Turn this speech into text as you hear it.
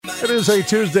It is a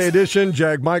Tuesday edition.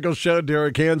 Jack Michael Show,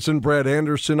 Derek Hansen, Brad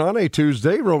Anderson on a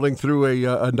Tuesday, rolling through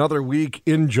another week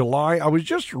in July. I was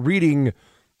just reading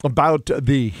about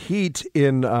the heat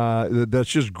that's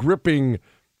just gripping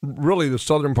really the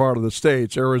southern part of the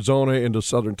states, Arizona into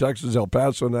southern Texas, El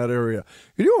Paso, in that area.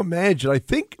 Can you imagine? I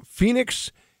think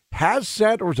Phoenix has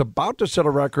set or is about to set a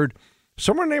record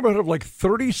somewhere in the neighborhood of like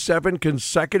 37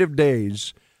 consecutive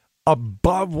days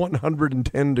above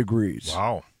 110 degrees.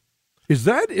 Wow. Is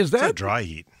that It's a dry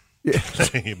heat? Yeah.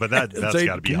 But that's got to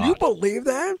be hot. Can you believe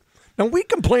that? Now, we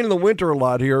complain in the winter a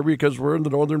lot here because we're in the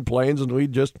northern plains and we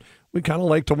kind of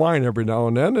like to whine every now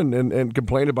and then and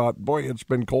complain about, boy, it's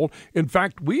been cold. In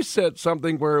fact, we set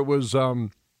something where it was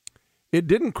it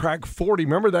didn't crack 40.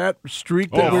 Remember that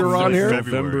streak that we were on here?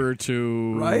 November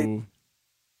to right?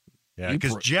 Yeah,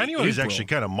 because January is actually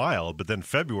kind of mild, but then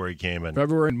February came and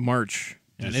February and March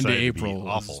and into April.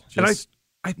 Awful. And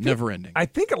I think, never ending. I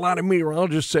think a lot of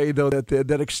meteorologists say, though,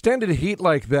 that extended heat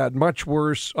like that much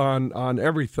worse on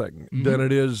everything than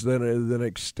it is than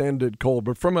extended cold.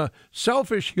 But from a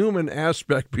selfish human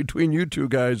aspect between you two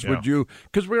guys, would you?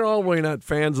 Because we're all really not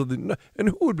fans of and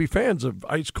who would be fans of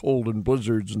ice cold and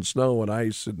blizzards and snow and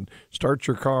ice and start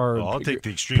your car? Well, I'll take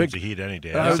the extremes of heat any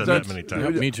day. I've said that many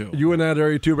times. Me too. You in that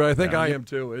area too, but I think I am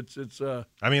too. It's.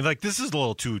 I mean, like this is a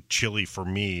little too chilly for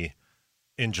me.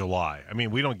 In July, I mean,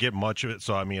 we don't get much of it,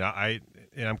 so I mean, I'm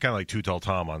kind of like Too Tall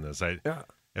Tom on this.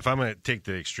 If I'm going to take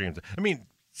the extremes, I mean,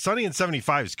 sunny and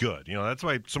 75 is good. You know, that's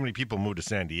why so many people move to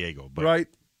San Diego. But, right.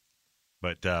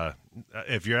 But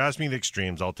if you're asking me the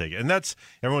extremes, I'll take it. And that's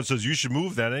everyone says you should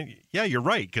move that. And yeah, you're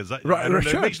right because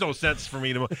it makes no sense for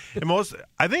me to move.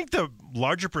 I think the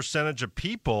larger percentage of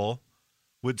people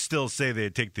would still say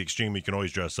they take the extreme. You can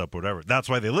always dress up, whatever. That's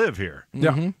why they live here.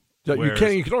 Yeah. Mm-hmm.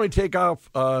 You can only take off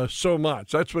so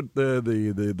much. That's what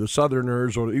the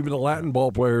Southerners or even the Latin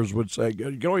ball players would say.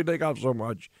 You can only take off so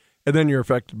much, and then you're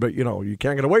affected. But you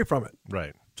can't get away from it.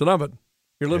 Right. It's an oven.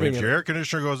 You're living in it. If your air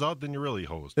conditioner goes out, then you're really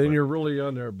hosed. Then you're really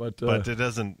on there. But it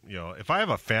doesn't. If I have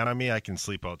a fan on me, I can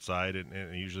sleep outside,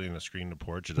 and usually in a screened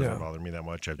porch, it doesn't bother me that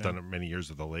much. I've done it many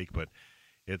years at the lake, but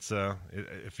it's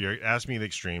if you ask me the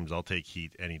extremes, I'll take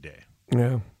heat any day.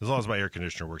 Yeah, as long as my air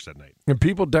conditioner works at night. And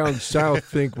people down south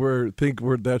think we're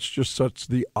that's just such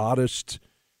the oddest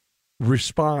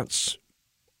response,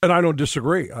 and I don't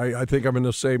disagree. I think I'm in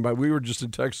the same. But we were just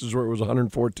in Texas where it was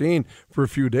 114 for a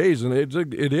few days, and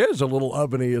it is a little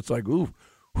oveny. It's like ooh,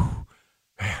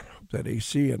 man, that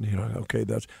AC, and okay,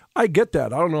 I get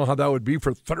that. I don't know how that would be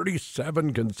for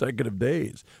 37 consecutive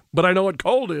days, but I know what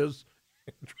cold is.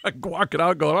 Walking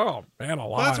out, going, oh man,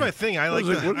 alive. Well, that's my thing. I like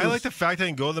the fact that I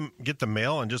can go get the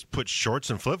mail and just put shorts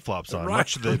and flip flops on.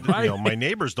 Right, my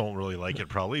neighbors don't really like it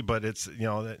probably, but it's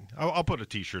I'll put a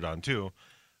t-shirt on too.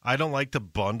 I don't like to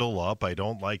bundle up. I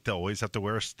don't like to always have to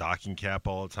wear a stocking cap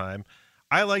all the time.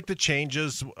 I like the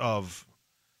changes of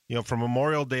from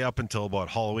Memorial Day up until about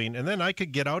Halloween, and then I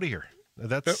could get out of here.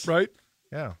 That's right.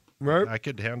 Yeah. Right. I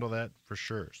could handle that for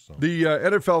sure. So. The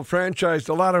NFL franchised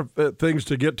a lot of things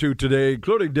to get to today,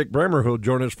 including Dick Bremer, who'll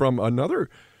join us from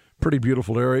another pretty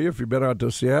beautiful area. If you've been out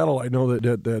to Seattle, I know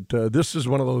that this is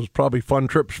one of those probably fun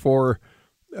trips for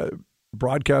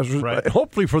broadcasters, right.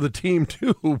 Hopefully for the team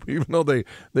too, even though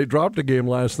they dropped a game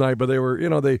last night. But they were,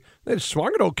 they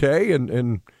swung it okay,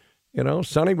 and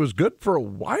Sonny was good for a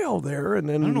while there. And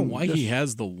then I don't know why he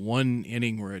has the one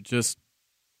inning where it just –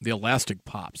 the elastic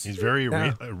pops. He's very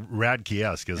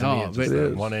Radke-esque, isn't he?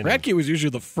 One inning. Radke was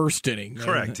usually the first inning.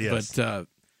 Correct, yes. But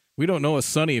we don't know with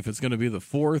Sonny if it's going to be the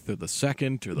fourth or the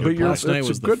second or the last night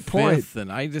was the good fifth. Point. And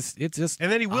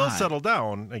and then he will settle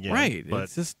down again. Right. But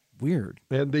it's just weird.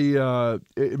 And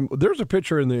there's a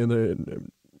pitcher in the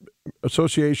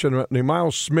association named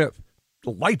Miles Smith, the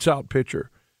lights out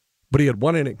pitcher, but he had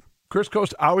one inning. Chris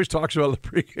Costa always talks about the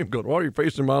pregame going, well, you're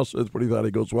facing Miles Smith. What he thought?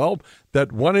 He goes, well,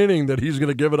 that one inning that he's going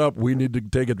to give it up, we need to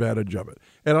take advantage of it.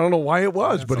 And I don't know why it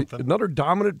was, but another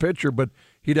dominant pitcher, but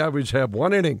he'd always have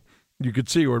one inning. You could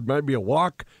see, or it might be a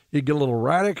walk. He'd get a little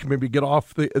erratic, maybe get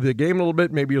off the game a little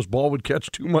bit. Maybe his ball would catch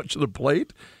too much of the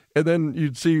plate. And then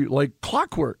you'd see, like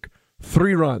clockwork,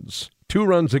 3 runs, 2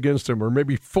 runs against him, or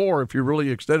maybe 4 if you really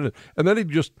extended it. And then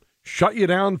he'd just shut you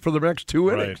down for the next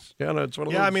 2 innings. Right. Yeah, it's one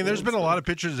of those. I mean, there's been a lot of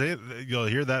pitchers. You'll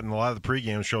hear that in a lot of the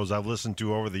pregame shows I've listened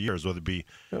to over the years, whether it be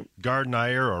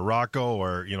Gardner or Rocco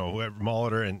or whoever,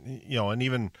 Molitor, and and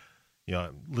even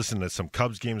listen to some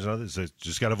Cubs games and others.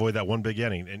 Just got to avoid that one big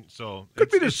inning, and so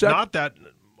it's not that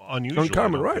unusual.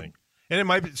 Uncommon, right? Think. And it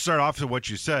might start off to what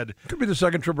you said. Could be the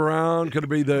second trip around. Could it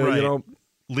be the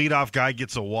leadoff guy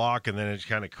gets a walk, and then it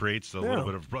kind of creates a little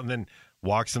bit of. And then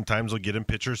walks sometimes will get in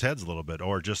pitchers' heads a little bit,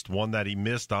 or just one that he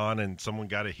missed on and someone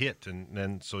got a hit,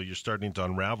 and so you're starting to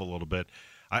unravel a little bit.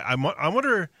 I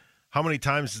wonder how many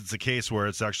times it's the case where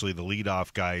it's actually the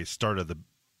leadoff guy started the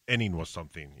inning with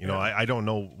something. I don't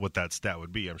know what that stat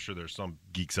would be. I'm sure there's some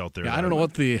geeks out there. Yeah, I don't know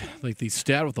what the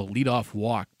stat with the leadoff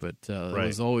walk, but it Right.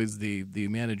 was always the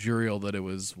managerial that it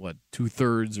was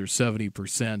 2/3 or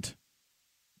 70%.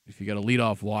 If you got a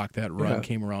leadoff walk, that run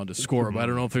came around to score. But I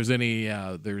don't know if there's any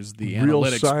there's the Real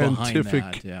analytics scientific,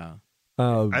 behind that. Yeah.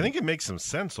 I think it makes some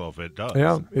sense if it does.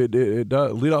 Yeah, it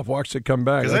does. Leadoff walks that come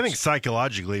back. Because I think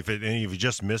psychologically, if you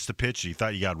just missed a pitch, you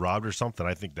thought you got robbed or something,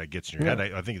 I think that gets in your head.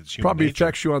 I think it's human probably nature.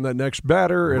 affects you on that next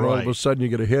batter, and all of a Right. sudden you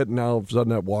get a hit, and now all of a sudden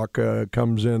that walk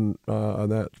comes in on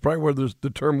that. It's probably where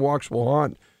the term walks will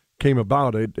haunt came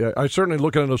about. I certainly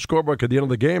looking at a scorebook at the end of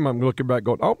the game, I'm looking back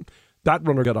going, oh, that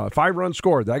runner got a 5-run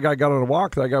score. That guy got on a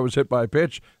walk. That guy was hit by a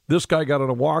pitch. This guy got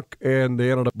on a walk, and they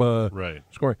ended up Right.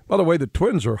 scoring. By the way, the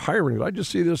Twins are hiring. Did I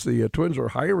just see this? The Twins are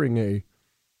hiring an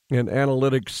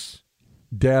analytics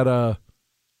data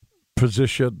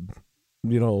position.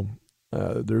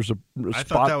 There's a I spot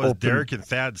thought that was open. Derek and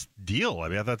Thad's deal. I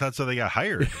mean, I thought that's how they got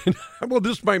hired. Well,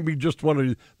 this might be just one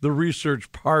of the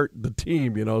research part, the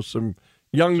team. Some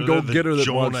young So they're go-getter the that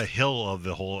Jonah wants Hill of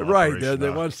the whole right. operation,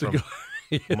 That wants to from go.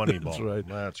 Yeah, Moneyball. That's right.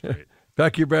 That's great.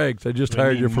 Pack your bags. I just We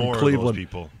hired need you from more Cleveland. Of those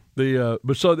people.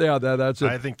 That's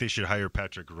it. I think they should hire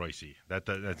Patrick Royce. That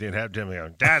they'd have Jim go,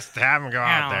 just have him go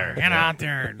out there. Get out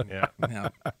there. Yeah.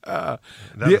 Yeah.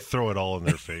 That'd throw it all in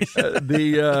their face.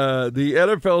 the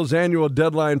NFL's annual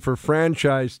deadline for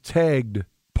franchise tagged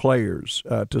players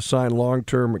to sign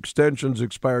long-term extensions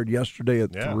expired yesterday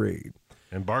at 3.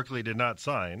 And Barkley did not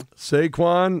sign.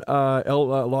 Saquon,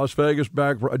 Las Vegas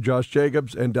back Josh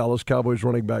Jacobs, and Dallas Cowboys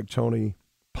running back Tony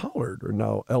Pollard are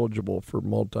now eligible for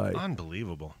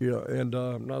Unbelievable. Yeah, and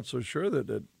I'm not so sure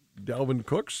that Dalvin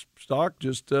Cook's stock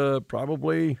just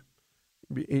probably.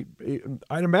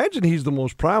 I'd imagine he's the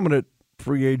most prominent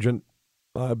free agent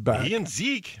back. He and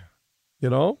Zeke.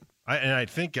 I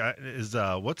think is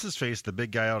what's his face, the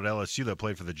big guy out at LSU that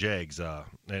played for the Jags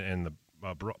and the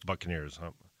Buccaneers.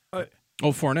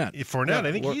 Fournette. Fournette,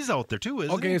 I think he's out there too, isn't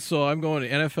he? Okay, so I'm going to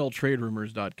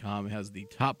NFLTradeRumors.com. It has the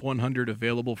top 100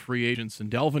 available free agents,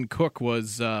 and Dalvin Cook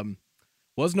was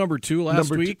number 2 last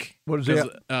week. What is he?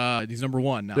 He's number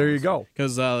 1 now. There you go.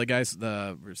 Because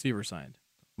the receiver signed.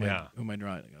 Who am I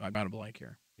drawing? I'm on a blank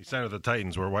here. He signed with the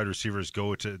Titans, where wide receivers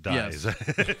go to die. Yes.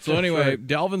 So anyway,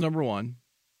 Dalvin's number 1.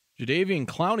 Jadeveon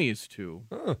Clowney is 2.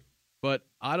 Huh. But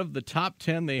out of the top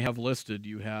 10 they have listed,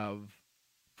 you have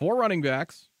 4 running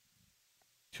backs,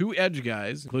 2 edge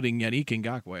guys, including Yannick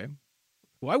Ngakoue,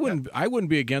 who I wouldn't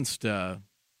be against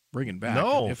bringing back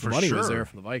if the money was there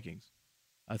for the Vikings.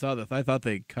 I thought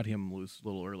they cut him loose a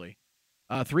little early.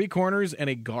 3 corners and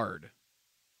a guard.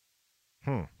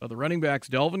 The running backs: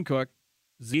 Dalvin Cook,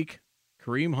 Zeke,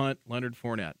 Kareem Hunt, Leonard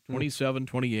Fournette. 27,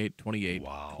 28, 28,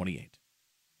 28.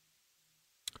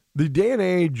 The day and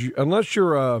age, unless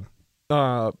you're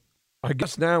I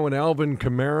guess now an Alvin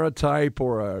Kamara type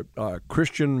or a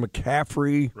Christian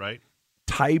McCaffrey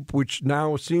type, which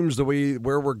now seems the way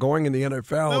where we're going in the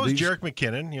NFL. That was Jerick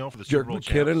McKinnon, for the Super Bowl Jerick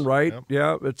McKinnon, champs. right? Yep.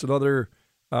 Yeah, it's another.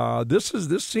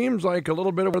 This seems like a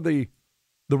little bit of the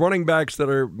running backs that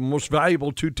are most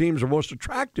valuable to teams or most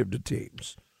attractive to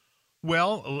teams.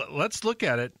 Well, let's look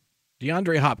at it.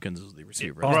 DeAndre Hopkins is the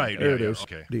receiver. Right, there it is.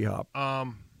 Okay, D-Hop.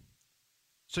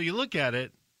 So you look at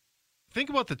it. Think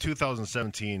about the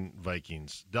 2017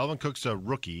 Vikings. Dalvin Cook's a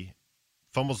rookie,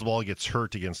 fumbles the ball, gets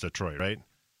hurt against Detroit, right?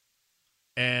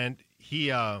 And he,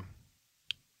 it's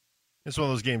one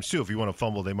of those games too. If you want to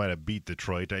fumble, they might have beat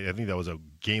Detroit. I think that was a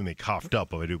game they coughed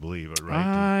up, I do believe, right?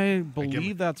 I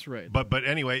believe that's right. But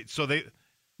anyway, so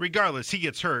regardless, he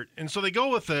gets hurt, and so they go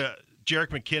with Jerick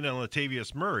McKinnon and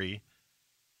Latavius Murray.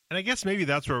 And I guess maybe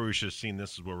that's where we should have seen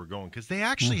this is where we're going, because they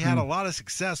actually had a lot of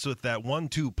success with that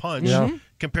 1-2 punch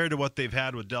compared to what they've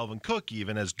had with Dalvin Cook,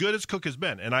 even as good as Cook has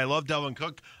been. And I love Dalvin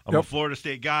Cook. I'm a Florida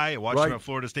State guy. I watched him at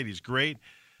Florida State. He's great.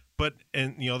 But,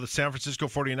 the San Francisco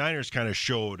 49ers kind of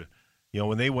showed,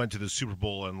 when they went to the Super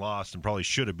Bowl and lost and probably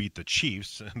should have beat the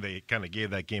Chiefs, and they kind of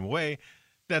gave that game away,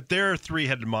 that they're a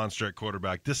 3-headed monster at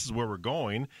quarterback. This is where we're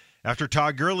going. After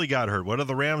Todd Gurley got hurt, what have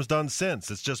the Rams done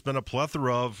since? It's just been a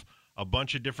plethora of a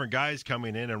bunch of different guys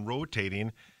coming in and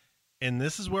rotating, and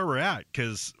this is where we're at.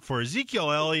 Because for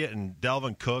Ezekiel Elliott and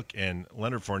Dalvin Cook and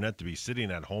Leonard Fournette to be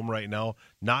sitting at home right now,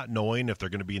 not knowing if they're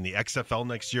going to be in the XFL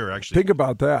next year, actually think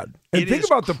about that, and think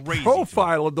about the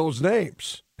profile of those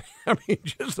names. I mean,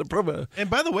 just the profile. And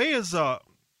by the way, is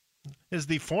is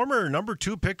the former number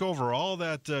 2 pick overall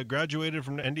that graduated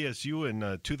from NDSU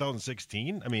in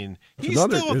 2016. I mean, he's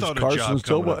still without a job.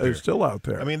 Is still out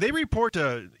there. I mean, they report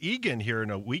to Egan here in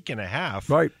a week and a half.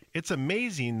 Right. It's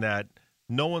amazing that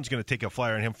no one's going to take a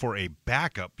flyer on him for a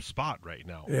backup spot right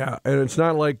now. Yeah, and it's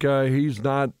not like he's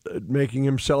not making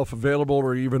himself available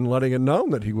or even letting it known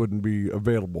that he wouldn't be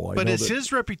available. But it's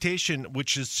his reputation,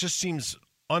 which just seems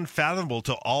unfathomable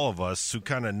to all of us who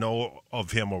kind of know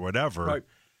of him or whatever. Right.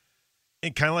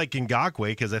 And kind of like Ngakoue,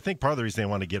 because I think part of the reason they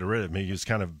want to get rid of him, he was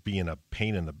kind of being a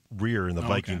pain in the rear in the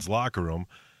Vikings locker room,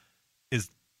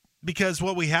 is because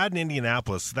what we had in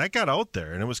Indianapolis, that got out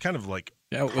there, and it was kind of like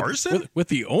Carson? With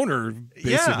the owner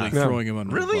basically throwing him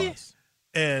under the bus.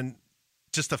 And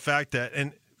just the fact that,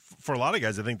 and for a lot of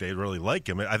guys, I think they really like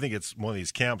him. I think it's one of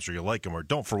these camps where you like him or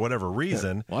don't for whatever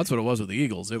reason. Yeah. Well, that's what it was with the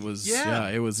Eagles. It was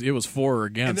it was for or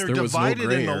against. And they're there divided was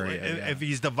no gray in the, area. If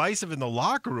he's divisive in the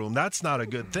locker room, that's not a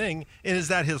good thing. And is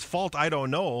that his fault? I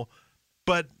don't know.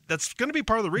 But that's going to be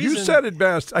part of the reason. You said it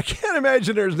best. I can't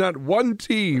imagine there's not one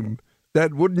team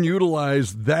that wouldn't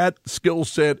utilize that skill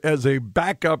set as a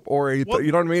backup or you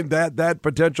know what I mean? That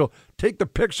potential. Take the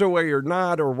picks away or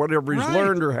not, or whatever he's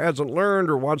learned or hasn't learned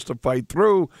or wants to fight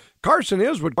through. Carson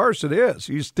is what Carson is.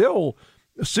 He's still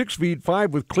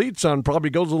 6'5" with cleats on, probably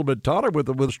goes a little bit taller with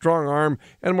a strong arm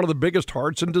and one of the biggest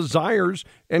hearts and desires.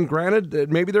 And granted,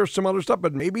 maybe there's some other stuff,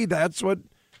 but maybe that's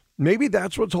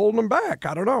what's holding him back.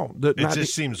 I don't know. It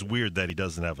seems weird that he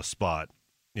doesn't have a spot,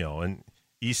 and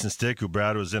Easton Stick, who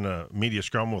Brad was in a media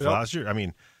scrum with last year, I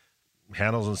mean,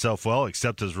 handles himself well,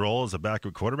 except his role as a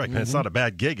backup quarterback. And it's not a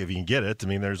bad gig if you can get it. I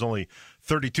mean, there's only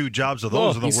 32 jobs of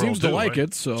those in the world. He seems to like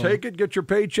it. So take it, get your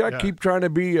paycheck, keep trying to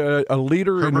be a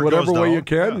leader in whatever way you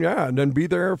can. Yeah, and then be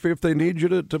there if they need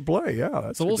you to play. Yeah,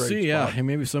 that's so we'll see. Spot. Yeah, and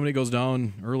maybe somebody goes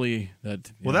down early.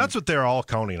 That's what they're all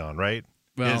counting on, right?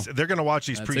 Well, they're going to watch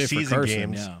these preseason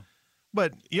games. Yeah.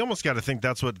 But you almost got to think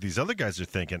that's what these other guys are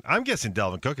thinking. I'm guessing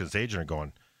Dalvin Cook and his agent are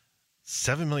going,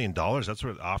 $7 million, that's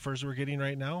what offers we're getting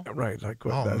right now? Right. We're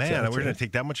going to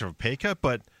take that much of a pay cut?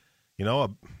 But, they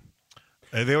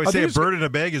always say a bird in a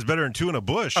bag is better than two in a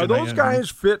bush. Are those guys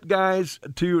fit guys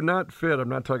to not fit? I'm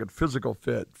not talking physical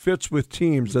fit. Fits with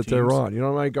teams that they're on.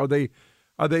 Like are they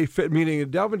fit? Meaning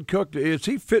Dalvin Cook, is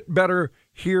he fit better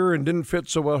here and didn't fit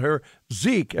so well here?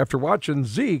 Zeke, after watching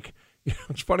Zeke,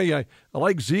 it's funny. I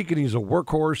like Zeke, and he's a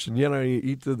workhorse, and you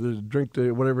eat drink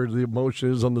whatever the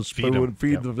emotion is on the spoon,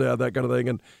 feed that kind of thing,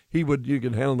 and you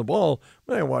can handle the ball.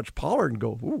 When I watch Pollard and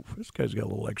go, ooh, this guy's got a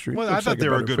little extra. Well, I thought they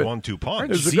were a good 1-2 punch.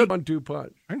 It's a good 1-2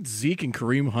 punch. Aren't Zeke and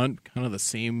Kareem Hunt kind of the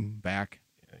same back?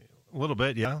 A little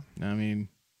bit, yeah. I mean,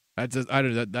 that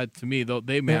to me though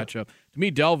they match up. To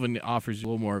me, Delvin offers you a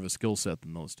little more of a skill set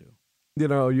than those two.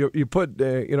 You put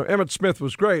Emmitt Smith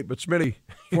was great, but Smitty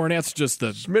Fournette's just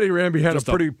Smitty Ramby had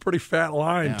a pretty fat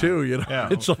line too.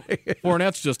 It's like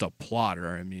Fournette's just a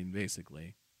plotter. I mean,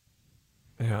 basically.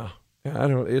 Yeah. I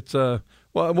don't. It's well,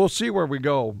 we'll see where we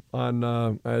go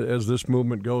on as this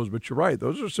movement goes. But you're right;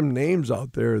 those are some names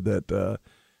out there that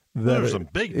are some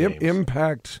big names.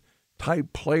 Impact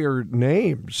type player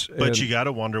names. But you got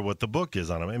to wonder what the book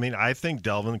is on him. I mean, I think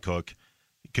Dalvin Cook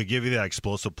could give you that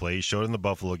explosive play. He showed in the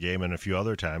Buffalo game and a few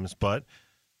other times, but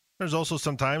there's also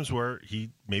some times where he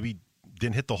maybe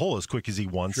didn't hit the hole as quick as he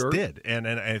once did, and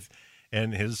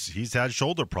he's had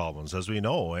shoulder problems, as we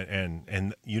know,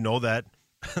 and that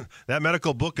that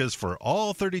medical book is for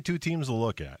all 32 teams to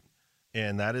look at,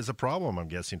 and that is a problem, I'm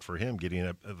guessing, for him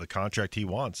getting the contract he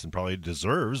wants and probably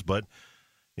deserves. But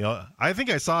I think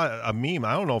I saw a meme.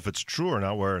 I don't know if it's true or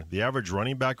not, where the average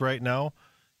running back right now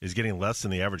is getting less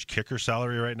than the average kicker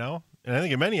salary right now. And I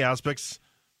think in many aspects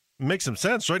it makes some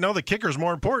sense. Right now the kicker is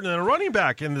more important than a running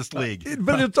back in this league.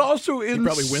 But it's also he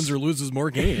probably wins or loses more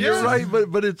games. You're right,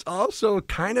 but it's also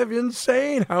kind of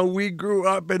insane how we grew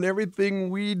up and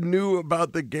everything we knew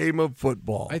about the game of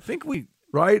football. I think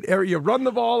right? You run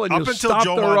the ball and you stop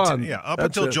the run. Yeah,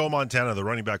 until Joe Montana, the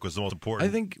running back was the most important.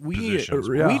 I think we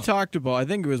talked about. I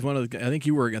think it was one of the. I think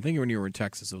when you were in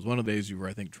Texas, it was one of the days you were,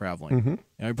 I think, traveling. Mm-hmm.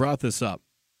 And I brought this up,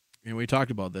 and we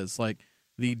talked about this, like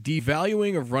the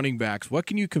devaluing of running backs. What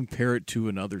can you compare it to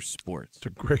in other sports? It's a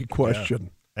great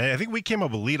question. Yeah. I think we came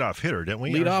up with leadoff hitter, didn't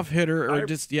we? Leadoff hitter,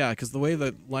 because the way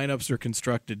the lineups are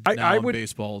constructed now in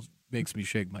baseball makes me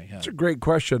shake my head. It's a great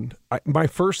question. My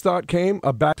first thought came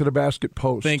a back to the basket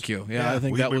post. Thank you. Yeah, I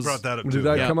think we brought that up too. Did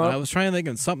that come up? I was trying to think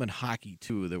of something in hockey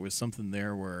too. There was something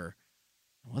there where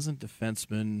it wasn't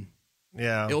defenseman.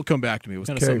 Yeah, it'll come back to me. It was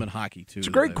kind of something in hockey too. It's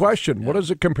a great question. What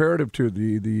is it comparative to?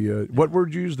 The what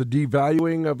word you use? The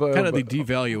devaluing of a kind of the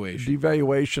devaluation.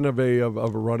 Devaluation of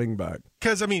a running back.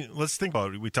 Because let's think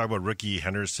about it. We talk about Ricky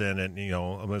Henderson,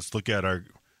 and let's look at our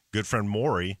good friend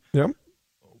Maury. Yep.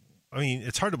 I mean,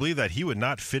 it's hard to believe that he would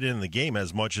not fit in the game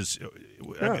as much as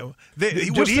Yeah.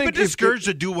 would he be discouraged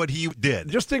to do what he did?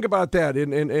 Just think about that,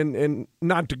 and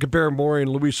not to compare Maury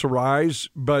and Luis Arise,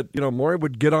 but Maury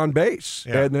would get on base,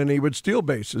 and then he would steal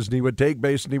bases, and he would take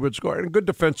base, and he would score. And a good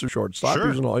defensive shortstop,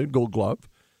 Sure. he was an Gold Glove.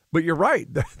 But you're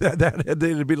right, that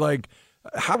it'd be like,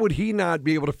 how would he not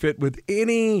be able to fit with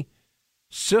any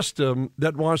system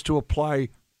that wants to apply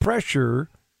pressure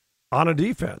on a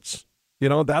defense?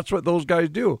 That's what those guys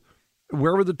do.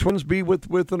 Where would the Twins be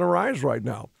with an Arise right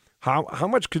now? How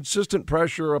much consistent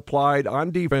pressure applied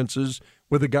on defenses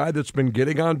with a guy that's been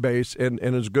getting on base and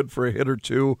is good for a hit or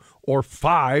two or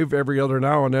five every other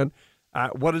now and then?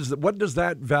 What does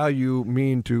that value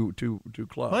mean to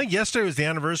clubs? Well, I think yesterday was the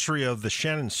anniversary of the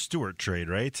Shannon Stewart trade,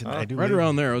 right? And Right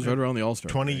around there. It was right around the All-Star.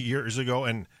 20 years ago.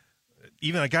 And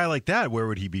even a guy like that, where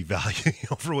would he be valued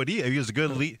for what he was a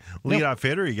good leadoff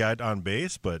hitter. He got on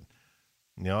base, but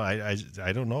I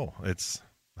don't know. It's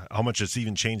how much it's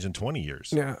even changed in 20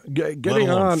 years. Yeah, getting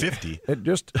on 50. It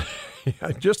just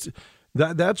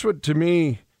that's what to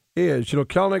me is.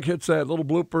 Kelenic hits that little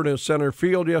blooper in his center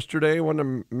field yesterday.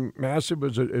 One massive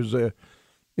was a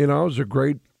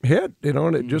great hit.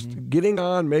 And it just getting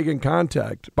on, making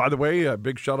contact. By the way, a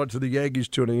big shout out to the Yankees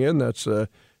tuning in. That's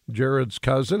Jared's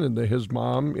cousin and his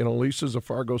mom. Lisa's a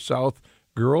Fargo South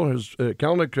girl. His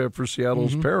Kelenic for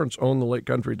Seattle's parents own the Lake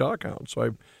Country Dockhound, so I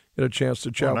get a chance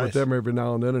to chat with them every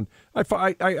now and then. And I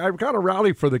kind of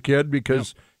rally for the kid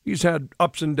because he's had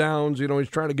ups and downs. He's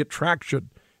trying to get traction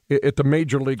at the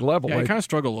major league level. Yeah, he kind of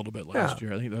struggled a little bit last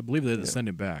year. I believe they had to send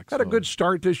him back. Had a good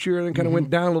start this year and then kind of went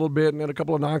down a little bit and had a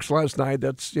couple of knocks last night.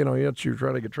 That's you're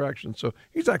trying to get traction. So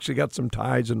he's actually got some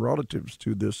ties and relatives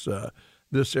to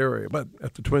this area, but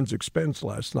at the Twins' expense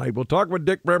last night. We'll talk with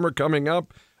Dick Bremer coming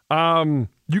up.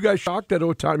 You guys shocked that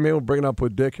Otani? Maybe we'll bring it up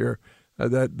with Dick here.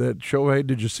 That Shohei,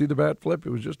 did you see the bat flip? It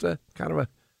was just a kind of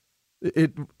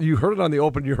you heard it on the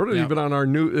open. You heard it even on our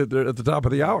new at the top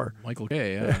of the hour. Michael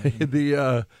Kay, yeah.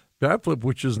 The bat flip,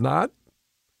 which is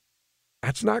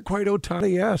that's not quite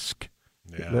Otani-esque.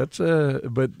 Yeah. That's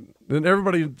but then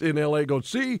everybody in LA goes,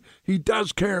 see, he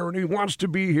does care and he wants to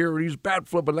be here and he's bat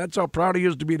flipping. That's how proud he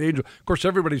is to be an Angel. Of course,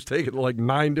 everybody's taken like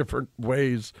 9 different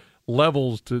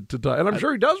levels to die. And I'm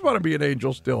sure he does want to be an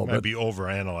Angel still. Might be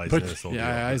overanalyzing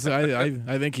this.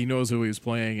 I think he knows who he's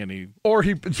playing, and he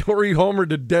homered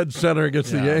to dead center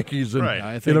against the Yankees, and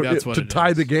I think that's what to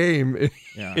tie the game.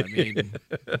 Yeah, I mean,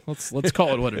 let's call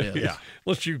it what it is. Yeah,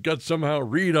 unless you got somehow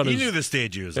read on he knew the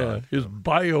stage he was on. His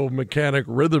biomechanic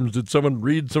rhythms. Did someone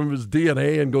read some of his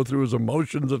DNA and go through his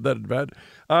emotions of that event?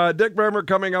 Dick Bremer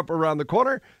coming up around the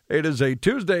corner. It is a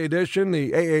Tuesday edition,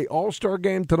 the AA All-Star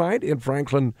Game tonight in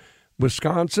Franklin,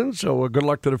 Wisconsin. So good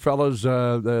luck to the fellas,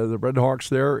 the Red Hawks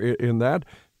there in that.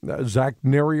 Zach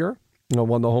Nerrier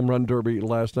won the home run derby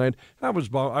last night. I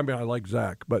like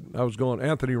Zach, but I was going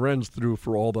Anthony Wren's through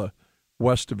for all the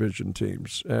West Division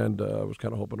teams, and I was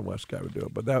kind of hoping the West guy would do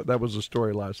it. But that was the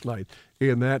story last night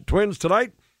in that. Twins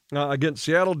tonight against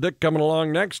Seattle. Dick coming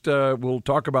along next. We'll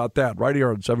talk about that right here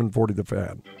on 740 The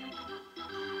Fan.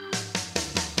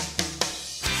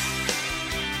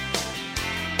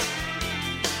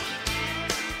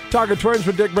 Talking Twins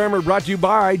with Dick Bremer, brought to you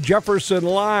by Jefferson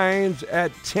Lines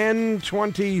at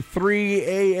 10:23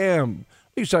 a.m.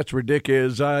 At least that's where Dick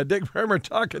is. Dick Bremer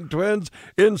talking Twins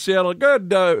in Seattle.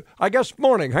 Good, I guess,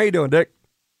 morning. How you doing, Dick?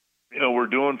 We're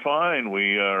doing fine.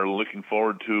 We are looking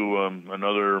forward to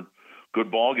another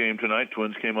good ball game tonight.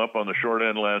 Twins came up on the short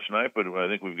end last night, but I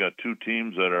think we've got two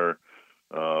teams that are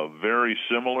very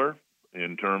similar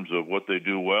in terms of what they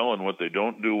do well and what they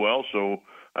don't do well. So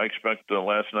I expect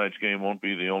last night's game won't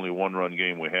be the only one-run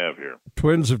game we have here.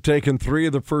 Twins have taken 3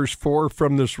 of the first 4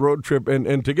 from this road trip.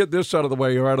 And to get this out of the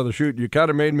way, you're out of the chute, you kind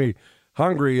of made me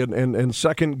hungry and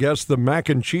second-guess the mac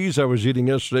and cheese I was eating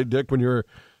yesterday, Dick, when you were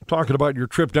talking about your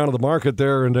trip down to the market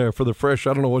there and for the fresh,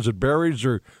 I don't know, was it berries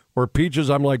or peaches?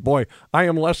 I'm like, boy, I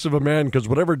am less of a man because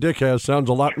whatever Dick has sounds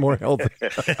a lot more healthy.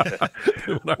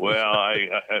 Well, I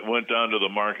went down to the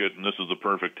market, and this is the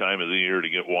perfect time of the year to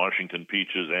get Washington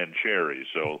peaches and cherries.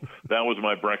 So that was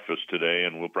my breakfast today,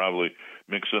 and we'll probably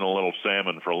mix in a little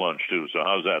salmon for lunch, too. So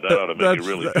how's that? That ought to make you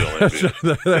really feel envious.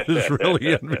 That is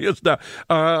really envious. Now,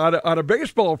 on a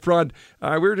baseball front,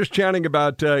 we were just chatting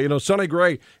about, Sonny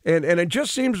Gray, and it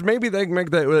just seems maybe they can make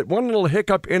that one little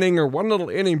hiccup inning or one little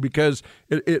inning because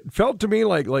it felt to me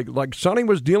like Sonny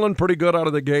was dealing pretty good out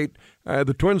of the gate.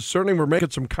 The Twins certainly were making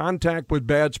some contact with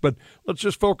bats, but let's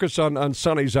just focus on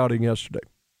Sonny's outing yesterday.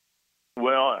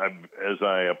 Well, as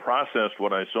I processed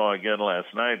what I saw again last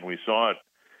night, and we saw it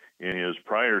in his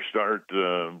prior start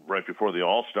right before the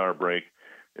All-Star break,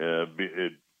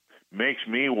 it makes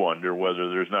me wonder whether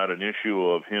there's not an issue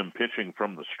of him pitching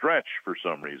from the stretch for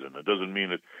some reason. It doesn't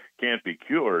mean it can't be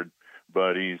cured,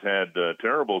 but he's had a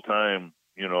terrible time,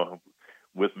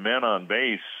 with men on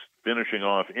base finishing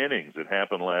off innings. It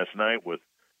happened last night with,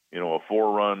 a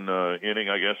 4-run inning,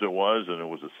 I guess it was, and it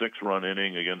was a 6-run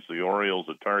inning against the Orioles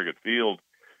at Target Field,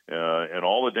 and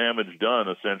all the damage done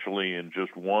essentially in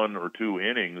just 1 or 2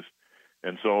 innings.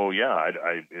 And so, yeah,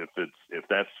 if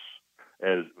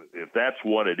that's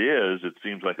what it is, it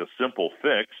seems like a simple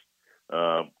fix.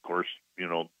 Of course,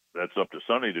 that's up to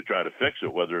Sonny to try to fix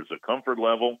it, whether it's a comfort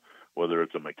level, whether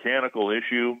it's a mechanical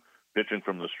issue, pitching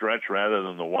from the stretch rather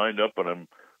than the windup. But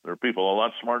there are people a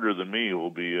lot smarter than me who will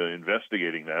be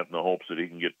investigating that in the hopes that he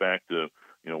can get back to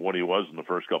what he was in the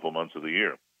first couple months of the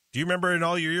year. Do you remember in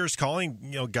all your years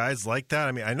calling, guys like that?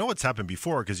 I mean, I know it's happened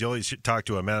before because you always talk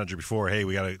to a manager before, hey,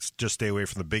 we got to just stay away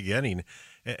from the big inning.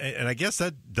 And I guess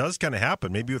that does kind of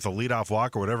happen, maybe with a leadoff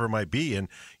walk or whatever it might be. And,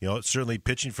 certainly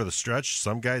pitching for the stretch,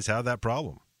 some guys have that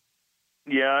problem.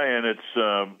 Yeah, and it's,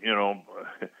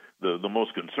 the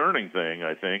most concerning thing,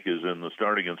 I think, is in the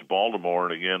start against Baltimore.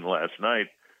 And again, last night,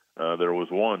 there was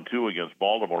 1-2 against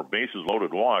Baltimore, bases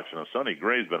loaded walks. Now, Sonny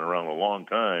Gray's been around a long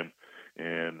time.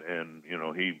 And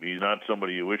he's not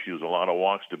somebody who issues a lot of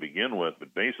walks to begin with,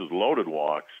 but bases loaded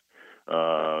walks,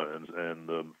 and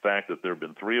the fact that there have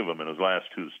been 3 of them in his last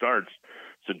 2 starts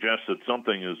suggests that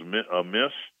something is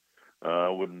amiss.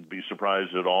 Wouldn't be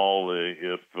surprised at all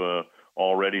if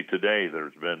already today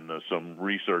there's been some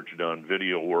research done,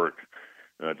 video work,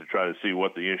 to try to see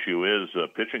what the issue is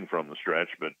pitching from the stretch.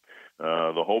 But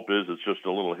the hope is it's just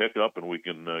a little hiccup and we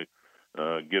can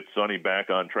get Sonny back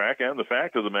on track. And the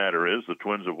fact of the matter is the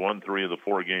Twins have won 3 of the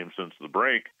 4 games since the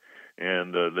break,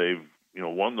 and they've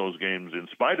won those games in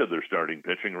spite of their starting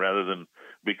pitching rather than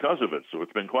because of it. So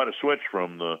it's been quite a switch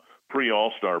from the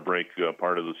pre-All-Star break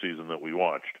part of the season that we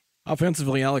watched.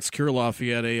 Offensively, Alex Kirilloff, he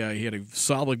had a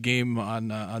solid game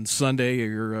on Sunday.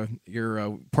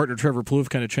 Your partner Trevor Plouffe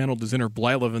kind of channeled his inner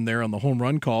Blyleven there on the home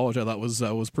run call, which I thought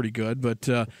was pretty good. But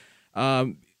it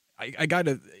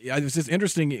was just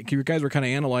interesting. You guys were kind of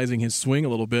analyzing his swing a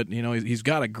little bit. He's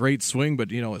got a great swing,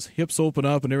 but his hips open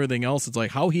up and everything else. It's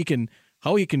like how he can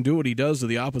do what he does to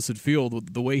the opposite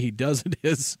field. The way he does it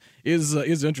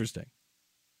is interesting.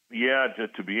 Yeah,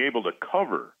 to be able to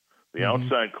cover the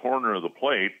outside corner of the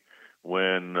plate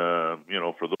when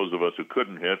for those of us who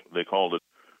couldn't hit, they called it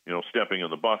stepping in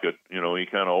the bucket. He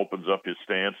kind of opens up his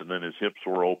stance and then his hips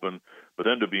were open. But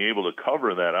then to be able to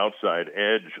cover that outside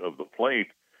edge of the plate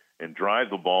and drive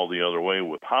the ball the other way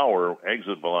with power,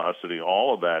 exit velocity,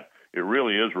 all of that, it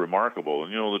really is remarkable.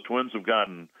 And, the Twins have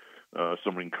gotten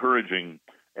some encouraging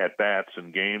at-bats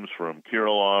and games from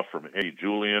Kirilloff, from Eddie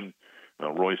Julian,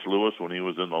 Royce Lewis when he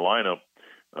was in the lineup.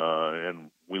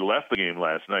 And we left the game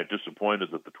last night disappointed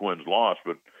that the Twins lost,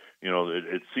 but,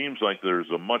 it seems like there's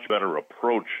a much better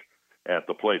approach at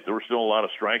the plate. There were still a lot of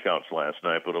strikeouts last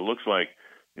night, but it looks like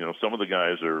some of the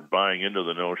guys are buying into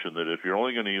the notion that if you're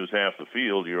only going to use half the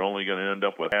field, you're only going to end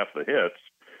up with half the hits.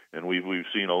 And we've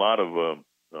seen a lot of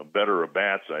better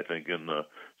at-bats, I think, in the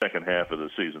second half of the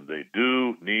season. They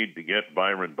do need to get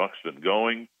Byron Buxton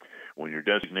going. When your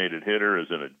designated hitter is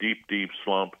in a deep, deep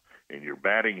slump and you're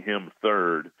batting him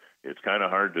third, it's kind of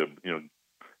hard to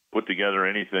put together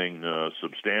anything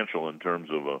substantial in terms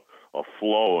of a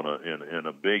flow in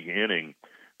a big inning.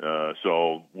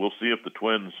 So we'll see if the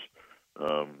Twins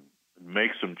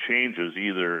make some changes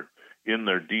either in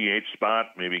their DH spot,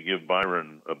 maybe give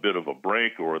Byron a bit of a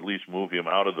break or at least move him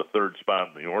out of the third spot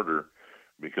in the order,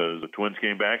 because the Twins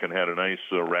came back and had a nice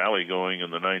rally going in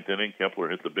the 9th inning. Kepler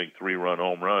hit the big 3-run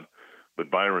home run,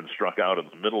 but Byron struck out in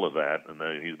the middle of that,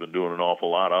 and he's been doing an awful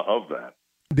lot of that.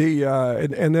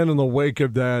 And then in the wake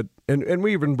of that, and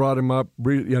we even brought him up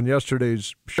on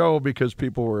yesterday's show because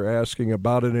people were asking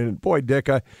about it. And boy, Dick,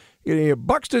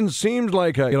 Buxton seems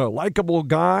like a likable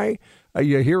guy.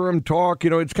 You hear him talk.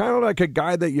 It's kind of like a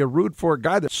guy that you root for, a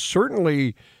guy that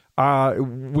certainly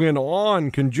when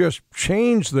on can just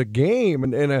change the game,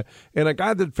 and a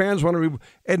guy that fans want to be.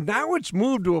 And now it's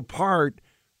moved to a part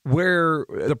where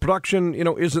the production,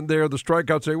 isn't there, the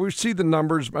strikeouts there. We see the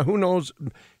numbers, who knows,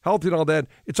 healthy and all that.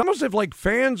 It's almost as if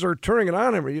fans are turning it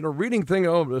on him, reading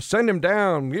things, send him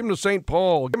down, give him to St.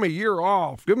 Paul, give him a year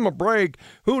off, give him a break.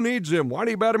 Who needs him? Why do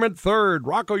you bat him at third?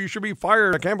 Rocco, you should be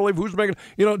fired. I can't believe who's making,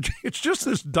 it's just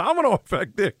this domino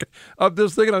effect, Dick, of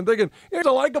this thing. And I'm thinking, he's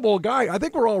a likable guy. I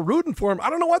think we're all rooting for him.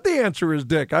 I don't know what the answer is,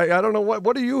 Dick. I don't know.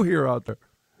 What do you hear out there?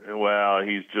 Well,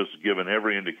 he's just given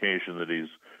every indication that he's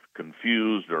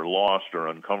confused or lost or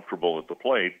uncomfortable at the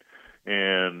plate,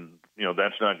 and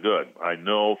that's not good. I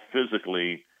know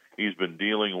physically he's been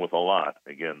dealing with a lot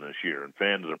again this year, and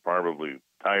fans are probably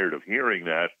tired of hearing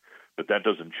that, but that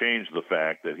doesn't change the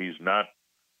fact that he's not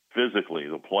physically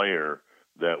the player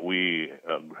that we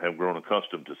have grown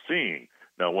accustomed to seeing.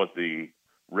 Now, what the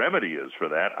remedy is for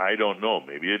that, I don't know.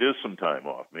 Maybe it is some time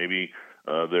off. Maybe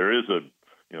there is a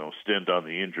stint on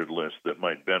the injured list that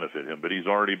might benefit him, but he's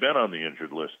already been on the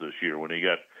injured list this year when he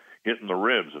got hit in the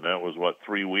ribs, and that was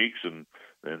 3 weeks, and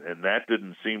that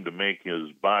didn't seem to make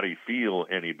his body feel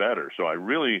any better. So I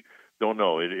really don't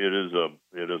know. It is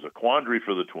a quandary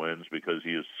for the Twins because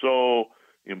he is so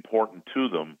important to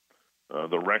them.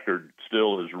 The record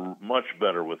still is much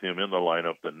better with him in the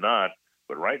lineup than not,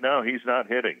 but right now he's not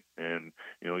hitting. And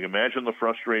you imagine the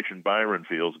frustration Byron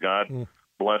feels. God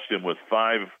blessed him with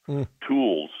 5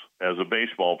 tools as a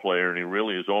baseball player, and he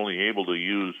really is only able to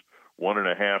use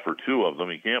 1.5 or 2 of them.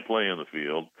 He can't play in the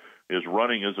field. His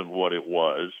running isn't what it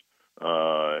was,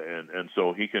 and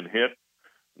so he can hit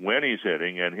when he's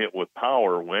hitting and hit with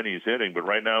power when he's hitting, but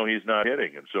right now he's not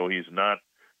hitting, and so he's not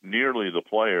nearly the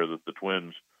player that the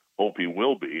Twins hope he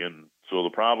will be. And so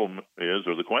the problem is,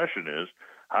 or the question is,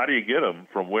 how do you get him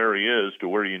from where he is to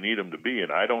where you need him to be?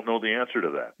 And I don't know the answer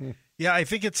to that. Yeah, I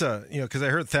think it's because I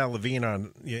heard Thad Levine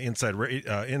on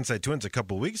Inside Twins a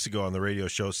couple of weeks ago on the radio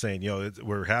show saying,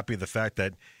 we're happy the fact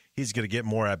that he's going to get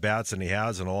more at-bats than he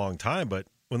has in a long time. But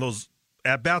when those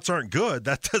at-bats aren't good,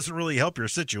 that doesn't really help your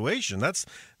situation. That's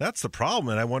the problem.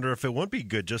 And I wonder if it wouldn't be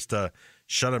good just to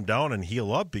shut him down and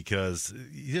heal up, because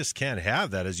you just can't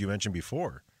have that, as you mentioned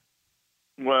before.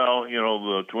 Well,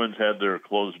 the Twins had their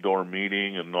closed-door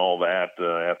meeting and all that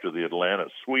after the Atlanta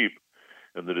sweep,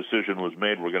 and the decision was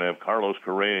made we're going to have Carlos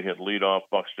Correa hit leadoff,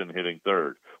 Buxton hitting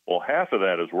third. Well, half of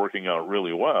that is working out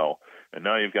really well, and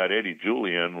now you've got Eddie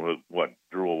Julien with,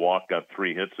 drew a walk, got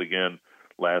 3 hits again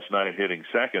last night, hitting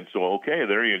second. So, okay,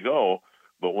 there you go.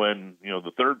 But when,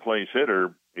 the third-place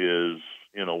hitter is,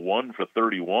 1 for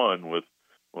 31 with,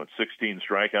 16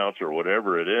 strikeouts or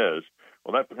whatever it is,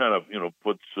 well, that kind of,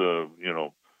 puts,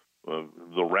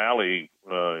 the rally,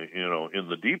 in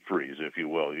the deep freeze, if you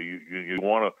will. You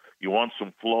want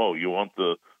some flow. You want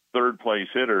the third place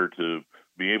hitter to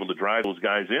be able to drive those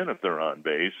guys in if they're on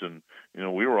base. And,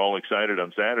 we were all excited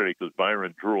on Saturday because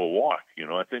Byron drew a walk.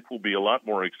 I think we'll be a lot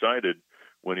more excited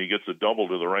when he gets a double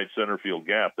to the right center field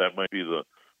gap. That might be the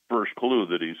first clue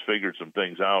that he's figured some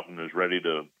things out and is ready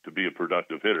to be a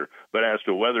productive hitter. But as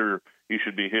to whether he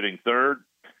should be hitting third,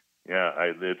 yeah,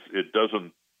 it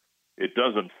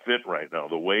doesn't fit right now.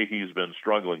 The way he's been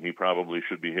struggling, he probably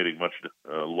should be hitting much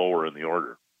lower in the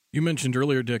order. You mentioned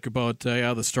earlier, Dick, about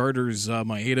the starters.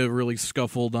 Maeda really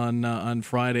scuffled on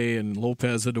Friday, and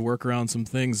Lopez had to work around some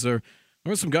things. There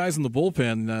were some guys in the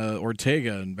bullpen,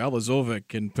 Ortega and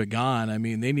Balazovic and Pagan. I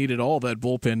mean, they needed all that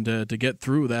bullpen to get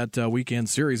through that weekend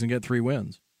series and get 3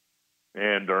 wins.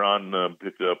 And Duran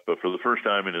picked up, for the first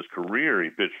time in his career, he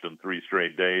pitched in 3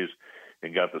 straight days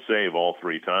and got the save all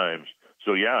 3 times.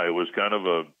 So, yeah, it was kind of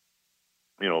a,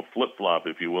 flip-flop,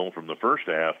 if you will, from the first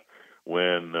half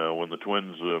when the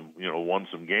Twins, won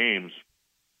some games.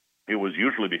 It was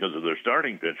usually because of their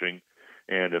starting pitching,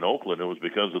 and in Oakland it was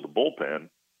because of the bullpen.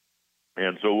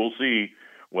 And so we'll see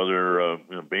whether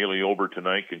Bailey Ober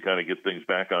tonight can kind of get things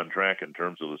back on track in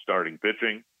terms of the starting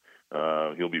pitching.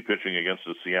 He'll be pitching against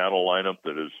a Seattle lineup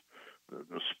that is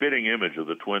a spitting image of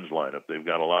the Twins lineup. They've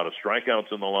got a lot of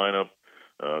strikeouts in the lineup,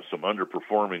 some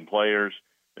underperforming players.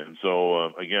 And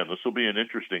so, again, this will be an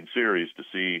interesting series to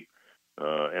see,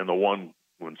 and the one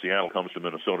when Seattle comes to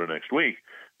Minnesota next week,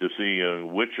 to see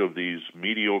which of these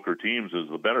mediocre teams is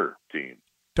the better team.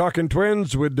 Talking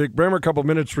Twins with Dick Bremer, a couple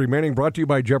minutes remaining, brought to you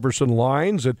by Jefferson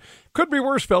Lines. It could be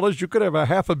worse, fellas. You could have a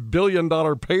 $500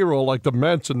 million payroll like the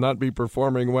Mets and not be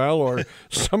performing well, or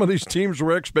some of these teams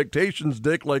were expectations,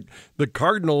 Dick, like the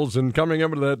Cardinals and coming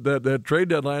up to that trade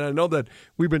deadline. I know that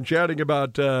we've been chatting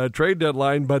about trade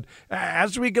deadline, but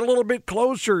as we get a little bit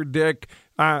closer, Dick,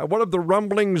 what have the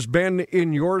rumblings been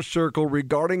in your circle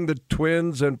regarding the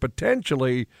Twins and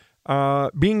potentially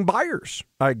being buyers,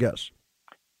 I guess?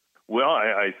 Well,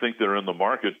 I think they're in the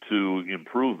market to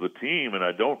improve the team, and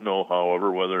I don't know,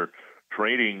 however, whether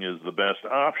trading is the best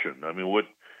option. I mean,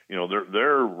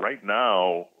 they're right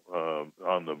now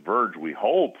on the verge, we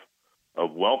hope,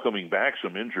 of welcoming back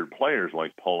some injured players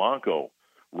like Polanco,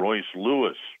 Royce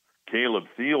Lewis, Caleb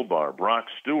Thielbar, Brock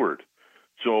Stewart.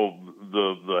 So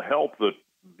the help that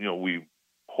we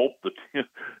hope the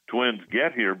Twins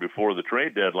get here before the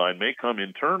trade deadline may come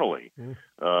internally,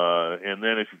 and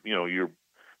then if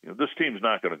this team's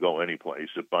not going to go anyplace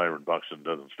if Byron Buxton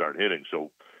doesn't start hitting. So,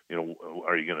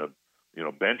 are you going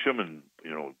to, bench him and,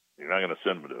 you're not going to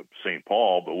send him to St.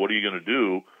 Paul, but what are you going to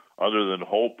do other than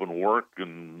hope and work?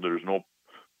 And there's no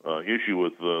issue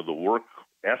with the work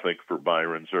ethic for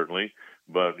Byron, certainly.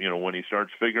 But, when he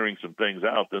starts figuring some things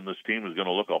out, then this team is going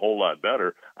to look a whole lot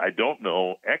better. I don't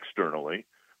know externally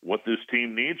what this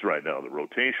team needs right now. The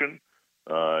rotation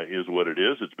is what it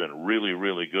is. It's been really,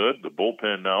 really good. The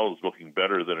bullpen now is looking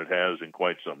better than it has in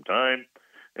quite some time.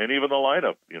 And even the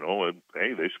lineup,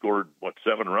 hey, they scored,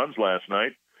 7 runs last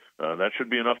night. That should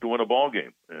be enough to win a ball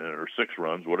game, or 6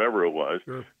 runs, whatever it was.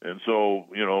 Sure. And so,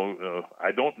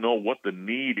 I don't know what the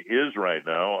need is right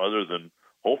now other than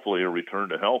hopefully a return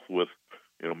to health with,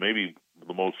 maybe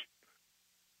the most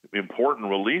important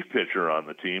relief pitcher on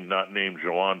the team, not named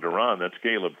Joan Duran. That's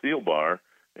Caleb Thielbar.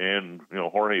 And,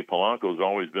 Jorge Polanco's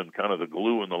always been kind of the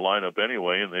glue in the lineup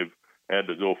anyway, and they've had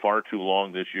to go far too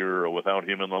long this year without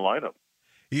him in the lineup.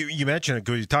 You mentioned it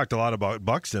because you talked a lot about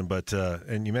Buxton, but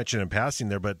and you mentioned in passing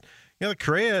there, but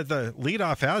Correa, the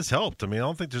leadoff has helped. I mean, I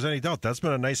don't think there's any doubt that's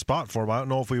been a nice spot for him. I don't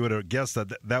know if we would have guessed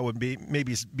that would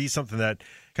maybe be something that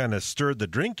kind of stirred the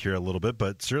drink here a little bit,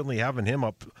 but certainly having him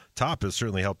up top has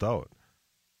certainly helped out.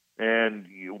 And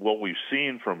what we've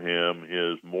seen from him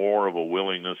is more of a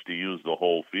willingness to use the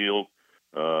whole field.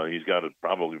 He's got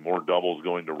probably more doubles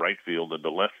going to right field than to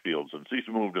left field since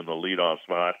he's moved in the leadoff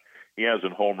spot. He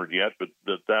hasn't homered yet, but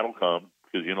that'll come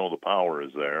because the power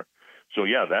is there. So,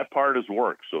 yeah, that part has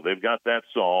worked. So they've got that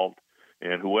solved.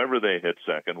 And whoever they hit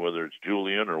second, whether it's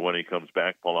Julian or when he comes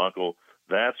back, Polanco,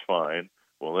 that's fine.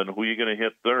 Well, then who are you going to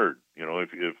hit third?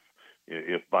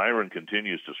 If Byron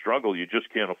continues to struggle, you just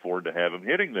can't afford to have him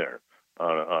hitting there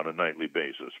on a nightly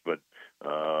basis. But,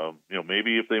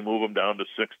 maybe if they move him down to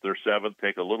 6th or 7th,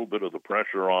 take a little bit of the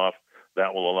pressure off,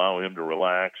 that will allow him to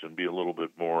relax and be a little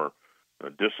bit more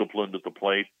disciplined at the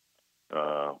plate.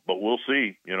 But we'll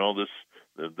see.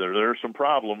 There are some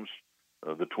problems.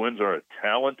 The Twins are a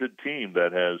talented team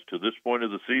that has, to this point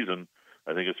of the season,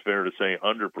 I think it's fair to say,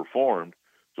 underperformed.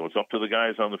 So it's up to the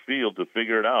guys on the field to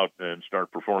figure it out and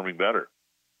start performing better.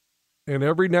 And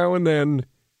every now and then,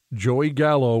 Joey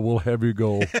Gallo will have you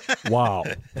go, wow.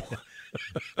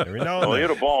 Every now and then. He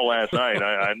hit a ball last night.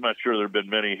 I'm not sure there have been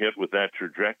many hit with that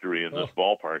trajectory in this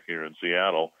ballpark here in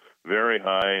Seattle. Very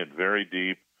high and very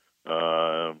deep.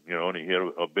 And he hit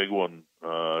a big one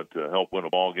to help win a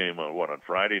ball game on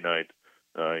Friday night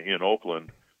in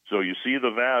Oakland. So you see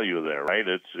the value there, right?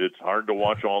 It's hard to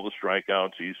watch all the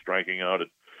strikeouts. He's striking out at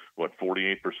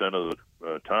 48% of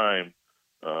the time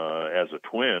as a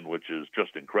Twin, which is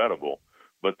just incredible.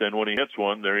 But then when he hits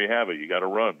one, there you have it. You got a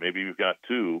run. Maybe you've got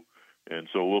 2. And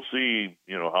so we'll see,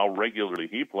 how regularly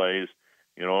he plays,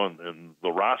 and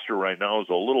the roster right now is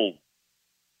a little,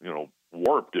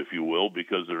 warped, if you will,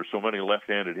 because there are so many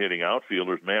left-handed hitting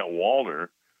outfielders. Matt Wallner,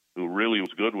 who really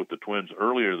was good with the Twins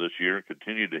earlier this year,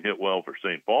 continued to hit well for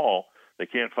St. Paul. They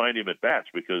can't find him at bats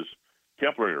because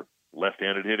Kepler,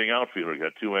 left-handed hitting outfielder,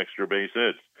 got 2 extra base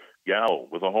hits. Gallo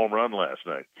with a home run last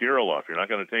night. Kirilloff, you're not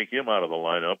going to take him out of the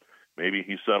lineup. Maybe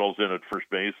he settles in at first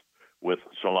base with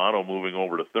Solano moving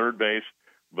over to third base.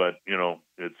 But,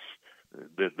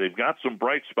 they've got some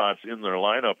bright spots in their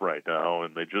lineup right now,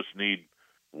 and they just need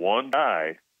one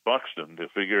guy, Buxton, to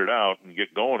figure it out and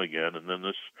get going again, and then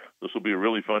this will be a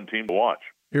really fun team to watch.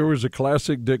 Here was a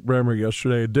classic Dick Bremer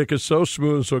yesterday. Dick is so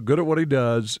smooth, so good at what he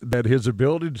does, that his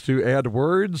ability to add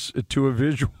words to a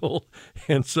visual,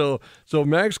 and so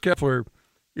Max Kepler,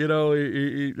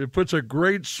 he puts a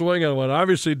great swing on one.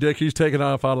 Obviously, Dick, he's taken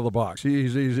off out of the box.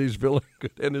 He's feeling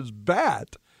good, and his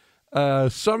bat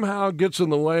somehow gets in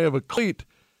the way of a cleat.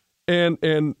 And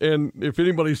if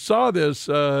anybody saw this,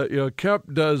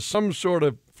 Kep does some sort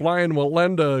of flying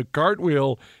Wallenda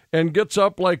cartwheel and gets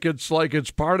up like it's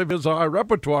part of his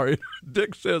repertoire.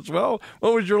 Dick says, "Well,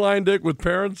 what was your line, Dick, with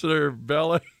parents that are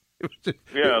ballet?"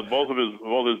 Yeah, both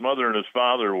his mother and his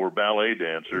father were ballet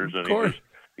dancers, and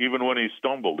even when he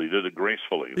stumbled, he did it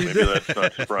gracefully. Maybe that's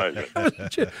not surprising.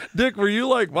 Dick, were you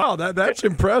like, wow, that's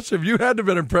impressive? You had to have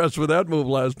been impressed with that move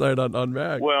last night on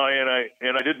Mac. Well, and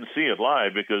I didn't see it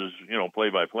live because,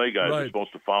 play-by-play guys are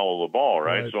supposed to follow the ball,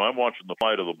 right? So I'm watching the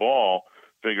flight of the ball,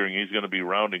 figuring he's going to be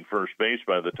rounding first base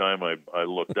by the time I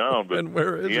look down, but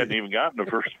he hadn't even gotten to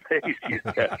first base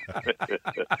yet.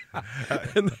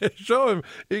 And they show him,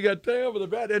 he got taken over the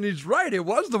bat, and he's right. It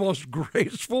was the most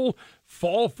graceful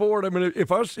fall forward. I mean, if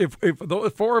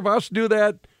the 4 of us do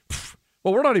that,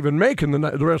 well, we're not even making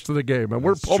the rest of the game, and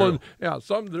we're pulling. True. Yeah,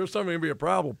 there's something going to be a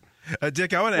problem.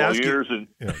 Dick, I want to ask you.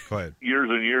 Go ahead. Years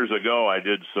and years ago, I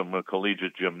did some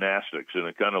collegiate gymnastics, and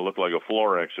it kind of looked like a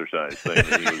floor exercise thing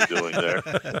that he was doing there.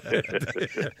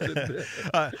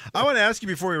 I want to ask you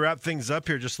before we wrap things up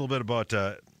here just a little bit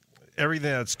about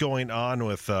everything that's going on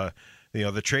with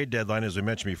the trade deadline, as we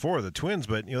mentioned before, the Twins.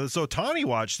 But this Ohtani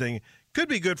watch thing could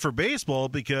be good for baseball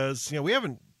because we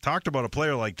haven't talked about a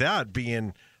player like that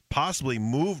being possibly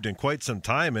moved in quite some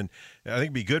time, and I think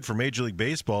it'd be good for Major League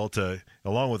Baseball to,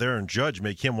 along with Aaron Judge,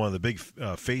 make him one of the big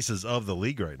faces of the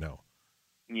league right now.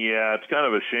 Yeah, it's kind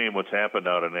of a shame what's happened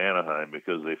out in Anaheim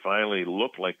because they finally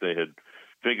looked like they had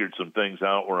figured some things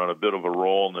out. We're on a bit of a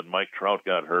roll, and then Mike Trout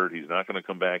got hurt. He's not going to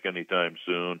come back anytime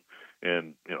soon.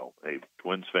 And, hey,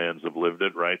 Twins fans have lived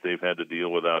it, right? They've had to deal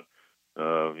without,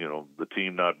 the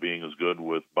team not being as good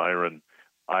with Byron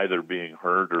either being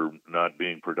hurt or not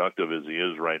being productive as he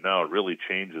is right now. It really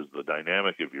changes the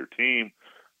dynamic of your team.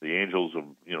 The Angels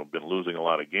have, been losing a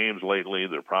lot of games lately.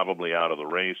 They're probably out of the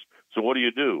race. So what do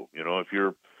you do? If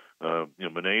you're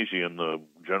Menasian, the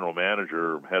general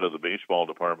manager, head of the baseball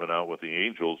department out with the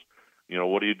Angels,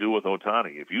 what do you do with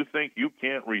Ohtani? If you think you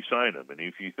can't re-sign him, and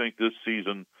if you think this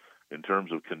season in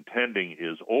terms of contending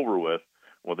is over with,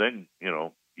 well then,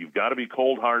 you've got to be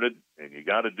cold-hearted and you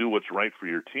got to do what's right for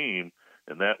your team,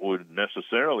 and that would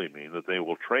necessarily mean that they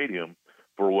will trade him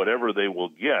for whatever they will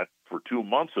get for 2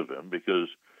 months of him, because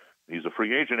he's a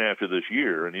free agent after this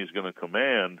year, and he's going to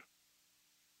command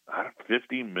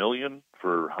 $50 million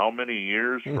for how many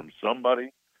years from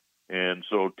somebody? And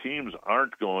so teams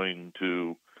aren't going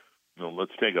to,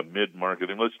 let's take a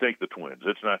mid-market, and let's take the Twins.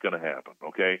 It's not going to happen,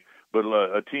 okay? But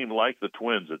a team like the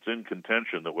Twins that's in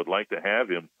contention that would like to have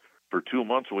him for 2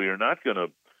 months, well, you're not going to,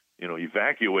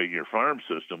 evacuate your farm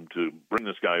system to bring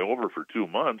this guy over for 2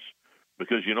 months,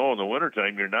 because, in the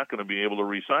wintertime, you're not going to be able to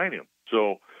re-sign him.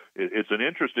 So it's an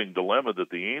interesting dilemma that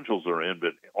the Angels are in,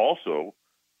 but also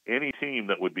any team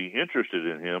that would be interested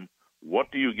in him,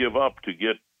 what do you give up to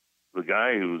get the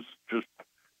guy who's just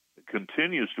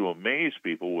continues to amaze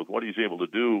people with what he's able to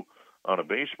do on a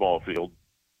baseball field?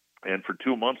 And for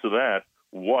 2 months of that,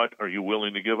 what are you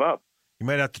willing to give up? You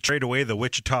might have to trade away the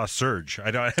Wichita Surge. I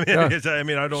don't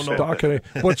know.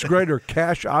 What's greater,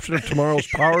 cash option of tomorrow's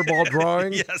Powerball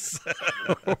drawing? Yes.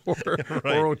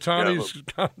 or Ohtani's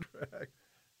contract.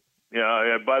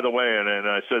 Yeah, by the way, and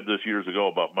I said this years ago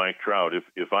about Mike Trout,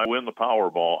 if I win the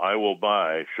Powerball, I will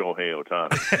buy Shohei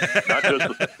Ohtani.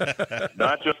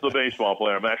 not just the baseball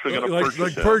player. I'm actually going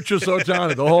to purchase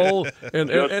Ohtani, the whole and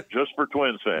just for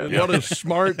Twins fans. And what a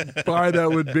smart buy that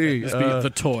would be.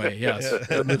 The toy, yes.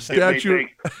 And the statue.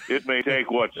 It may take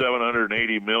what,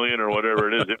 $780 million or whatever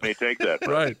it is. It may take that.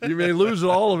 Right. You may lose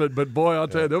all of it, but boy, I'll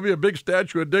tell you, there'll be a big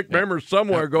statue of Dick Memmer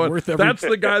somewhere going, that's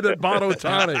the guy that bought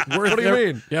Ohtani. What do you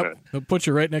mean? Yep. They'll put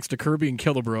you right next to Kirby and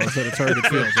Killebrew instead of Target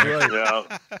Field. Right?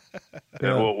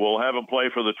 Yeah. We'll have him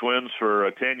play for the Twins for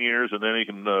 10 years, and then he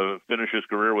can finish his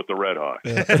career with the Red Hawks.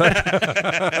 Yeah.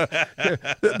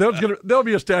 There'll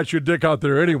be a statue of Dick out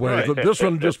there anyway. Right. This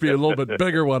one will just be a little bit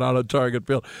bigger one out of Target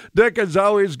Field. Dick, as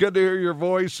always, good to hear your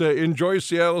voice. Enjoy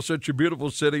Seattle, such a beautiful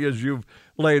city as you've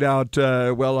laid out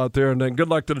well out there, and then good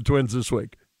luck to the Twins this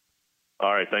week.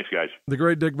 All right, thanks, guys. The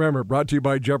great Dick Memmer, brought to you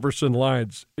by Jefferson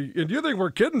Lines. And you think we're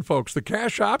kidding, folks? The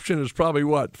cash option is probably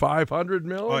what, $500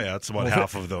 million? Oh yeah, it's about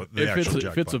half of the actual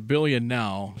jackpot. If it's $1 billion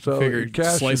now, so figure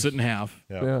slice it in half.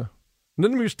 Yeah. And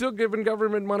then we're still giving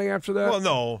government money after that. Well,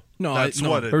 no, that's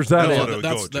what it. Or is that that's it? what it would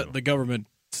go to. The government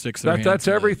sticks their hands that's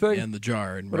everything in the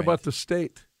jar. And what about the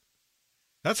state?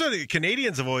 That's what the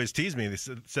Canadians have always teased me. They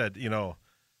said,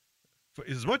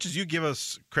 as much as you give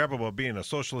us crap about being a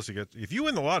socialistic, if you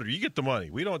win the lottery, you get the money.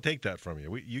 We don't take that from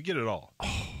you. You get it all.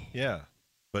 Oh. Yeah.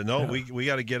 But no, we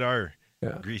got to get our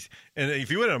grease. And if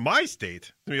you win in my state,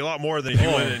 it's going to be a lot more than if you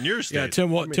win in your state. Yeah,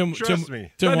 Tim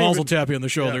Walls will tap you on the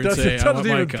shoulder and say, it doesn't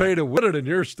even pay to win it in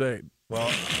your state. Well,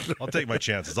 I'll take my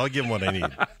chances. I'll give him what I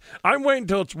need. I'm waiting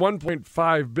until it's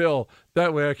 $1.5 billion.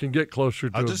 That way I can get closer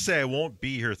to I'll just say I won't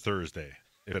be here Thursday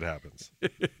if it happens.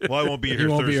 Well, I won't be here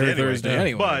Thursday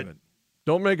anyway. But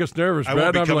don't make us nervous. I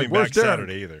won't be coming back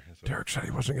Saturday either. So. Derek said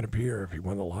he wasn't going to be here if he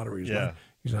won the lottery.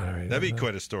 He's not. That'd be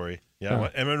quite a story. Yeah,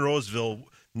 I'm in Roseville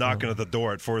knocking at the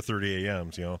door at 4:30 a.m.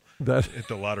 At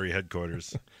the lottery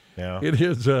headquarters. Yeah, it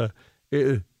is.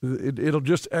 It'll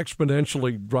just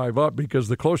exponentially drive up because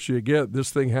the closer you get, this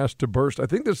thing has to burst. I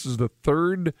think this is the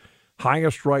third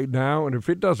highest right now, and if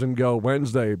it doesn't go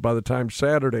Wednesday, by the time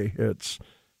Saturday hits,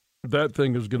 that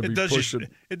thing is going to be pushing.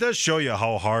 It does show you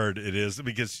how hard it is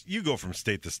because you go from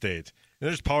state to state, and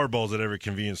there's Powerballs at every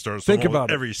convenience store. Think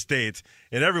about every state,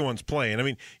 and everyone's playing. I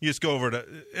mean, you just go over to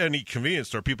any convenience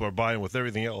store, people are buying with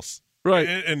everything else. Right,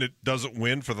 and it doesn't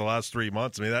win for the last 3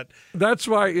 months. I mean that's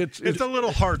why it's a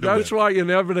little hard to win. That's why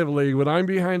inevitably when I'm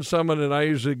behind someone and I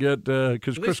usually get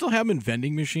because they still have them in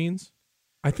vending machines.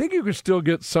 I think you can still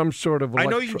get some sort of. I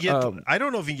know you can get. I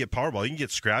don't know if you can get Powerball. You can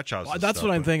get scratch offs. Well, that's what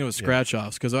I'm thinking with scratch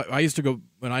offs because I used to go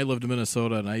when I lived in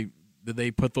Minnesota and they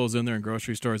put those in there in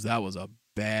grocery stores. That was a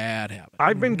bad habit.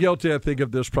 I've been guilty, I think,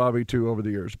 of this probably too over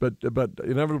the years, but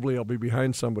inevitably I'll be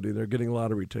behind somebody. They're getting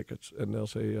lottery tickets, and they'll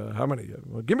say, "How many?"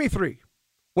 Well, give me 3.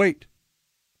 Wait,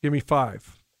 give me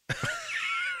 5.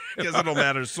 Because it'll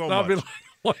matter so And I'll be much.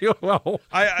 like, well,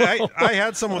 I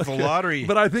had someone with a lottery.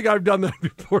 but I think I've done that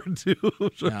before too.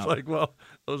 So Yeah. it's like, well,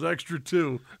 those extra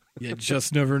 2. You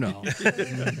just never know.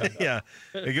 Yeah,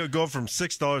 it go from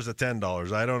 $6 to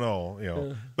 $10. I don't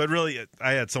know, But really,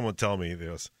 I had someone tell me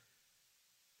this.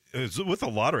 It was with a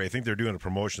lottery. I think they're doing a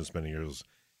promotion this many years.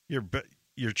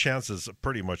 Your chances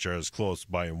pretty much are as close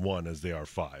buying 1 as they are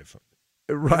 5.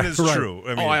 Right, And it's right. true.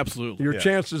 I mean, Absolutely. Your Yeah.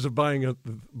 chances of buying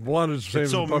one is the same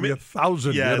as so probably mi-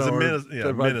 1,000. Yeah, it's or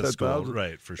minuscule, 10,000.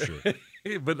 right? For sure.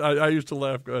 But I used to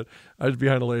laugh. I was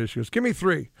behind a lady. She goes, "Give me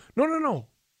 3." No.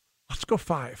 Let's go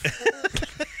 5.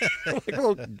 Like,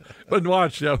 well, but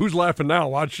watch, who's laughing now?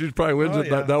 Watch, she probably wins it.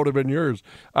 Yeah. That would have been yours.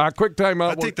 Quick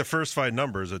timeout. I take the first 5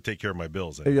 numbers that take care of my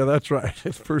bills. Yeah, that's right.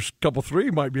 First couple 3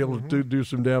 might be able to do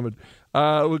some damage.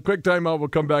 With quick timeout, we'll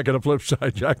come back on the flip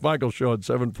side. Jack Michael Show at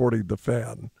 740 The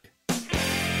Fan.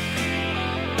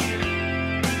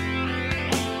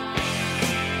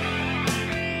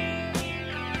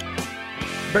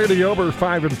 Bailey Ober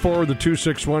 5-4, the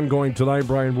 2-6-1 going tonight.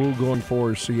 Brian Wu going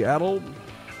for Seattle.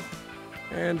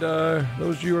 And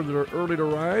those of you that are early to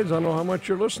rise, I don't know how much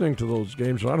you're listening to those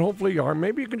games. And hopefully you are.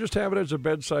 Maybe you can just have it as a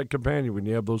bedside companion when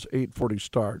you have those 8:40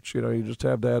 starts. You just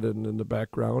have that in the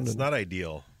background. It's not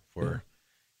ideal for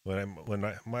when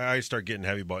my eyes start getting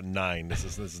heavy about 9.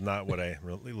 This is not what I'm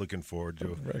really looking forward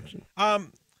to.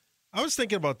 I was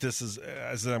thinking about this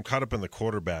as I'm caught up in the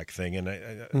quarterback thing, and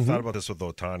I thought about this with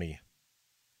Ohtani.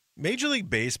 Major League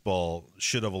Baseball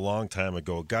should have a long time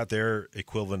ago got their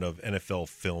equivalent of NFL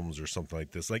films or something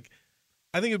like this. Like,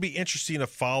 I think it would be interesting to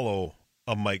follow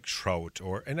a Mike Trout,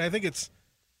 and I think it's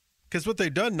because what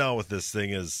they've done now with this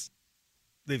thing is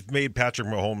they've made Patrick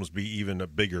Mahomes be even a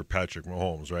bigger Patrick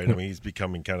Mahomes, right? I mean, he's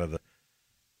becoming kind of the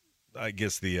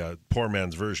poor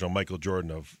man's version of Michael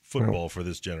Jordan of football for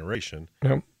this generation.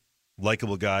 Yep.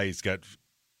 Likable guy. He's got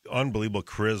unbelievable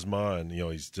charisma, and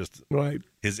he's just Right.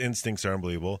 his instincts are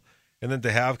unbelievable. And then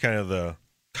to have kind of the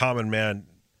common man,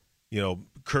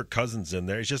 Kirk Cousins in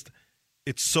there,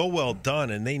 it's so well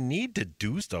done, and they need to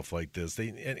do stuff like this.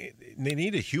 They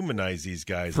need to humanize these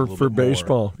guys a little for bit more.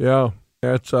 baseball. Yeah,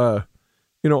 that's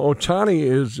Ohtani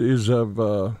is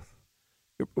of.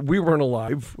 We weren't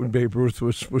alive when Babe Ruth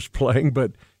was playing,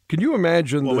 but can you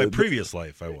imagine? Well, my previous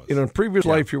life, I was. In previous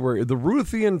life, you were the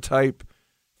Ruthian type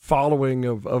following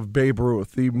of Babe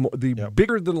Ruth, the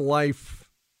bigger than life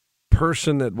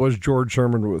person that was George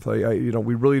Sherman Ruth.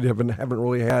 We really haven't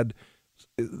really had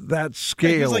that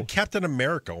scale. He's like Captain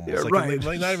America almost, right.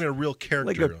 like not even a real character,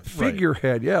 like a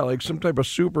figurehead. Yeah, like some type of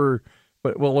super.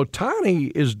 But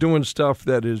Ohtani is doing stuff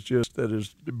that is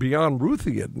beyond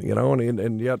Ruthian,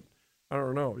 and yet I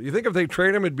don't know. You think if they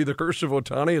trade him, it'd be the curse of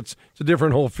Ohtani? It's a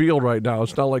different whole field right now.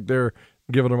 It's not like they're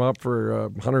giving him up for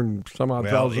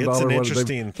 $100,000. It's an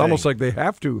interesting It's almost like they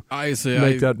have to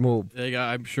make that move.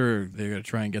 I'm sure they're going to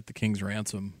try and get the King's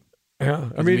ransom.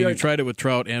 Yeah, I mean, you tried it with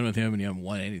Trout and with him, and you haven't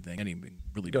won anything. Anything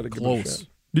really close.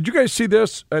 Did you guys see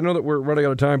this? I know that we're running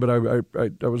out of time, but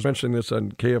I was mentioning this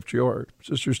on KFGO, our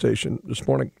sister station, this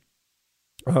morning.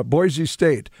 Boise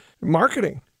State.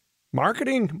 Marketing.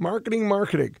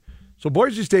 So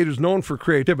Boise State is known for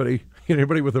creativity.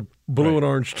 Anybody with a blue and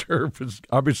orange turf has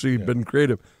obviously been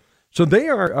creative. So they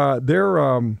are they're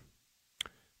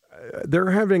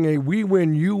having a We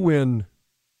Win, You Win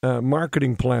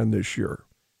marketing plan this year.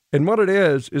 And what it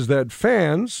is that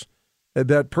fans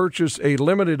that purchase a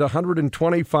limited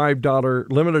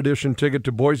 $125 limited edition ticket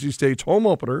to Boise State's home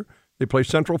opener, they play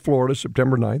Central Florida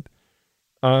September 9th,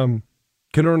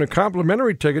 can earn a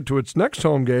complimentary ticket to its next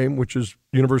home game, which is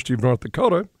University of North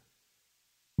Dakota,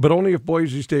 but only if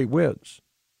Boise State wins.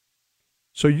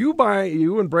 So you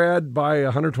and Brad buy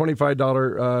a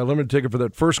 $125 limited ticket for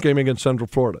that first game against Central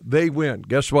Florida. They win.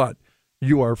 Guess what?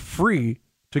 You are free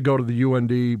to go to the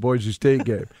UND Boise State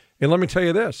game. And let me tell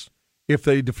you this. If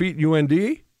they defeat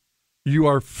UND, you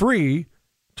are free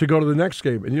to go to the next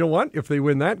game. And you know what? If they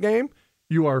win that game,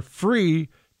 you are free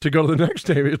to go to the next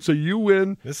game. It's a you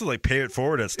win. This is like pay it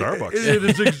forward at Starbucks. It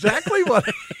is exactly what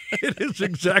it is.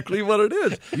 Exactly what it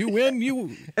is. You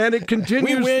win, and it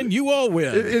continues. We win, you all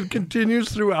win. It continues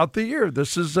throughout the year.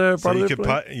 This is part so of you the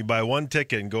could you buy one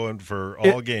ticket and go in for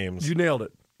all games. You nailed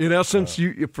it. In essence,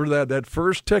 you for that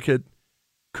first ticket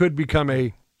could become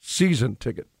a season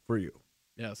ticket for you.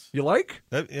 Yes. You like?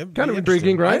 That'd kind of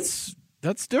intriguing, right?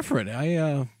 That's different.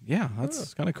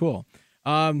 That's kind of cool.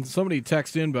 Somebody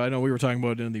texted in, but I know we were talking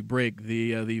about it in the break.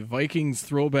 The Vikings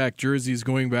throwback jerseys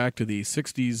going back to the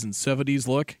 60s and 70s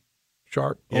look.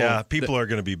 Sharp. Yeah, people are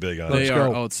going to be big on They it.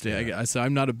 are outstanding. I said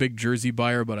I'm not a big jersey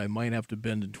buyer, but I might have to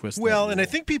bend and twist. Well, that and I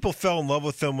rule. think people fell in love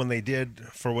with them when they did,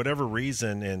 for whatever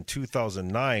reason, in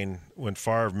 2009 when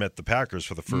Favre met the Packers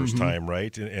for the first time,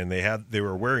 right? And they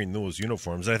were wearing those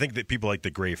uniforms. And I think that people like the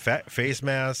gray face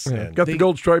masks. Yeah. And Got the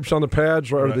gold stripes on the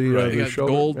pads or Right, the, right. they the got shoulder.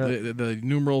 gold. Yeah. The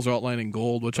numerals are outlined in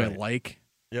gold, which I Right. like.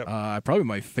 Yep. Probably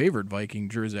my favorite Viking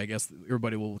jersey. I guess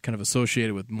everybody will kind of associate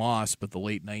it with Moss, but the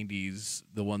late '90s,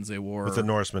 the ones they wore with the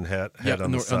Norseman hat yeah,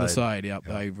 on the side. On the side, yeah,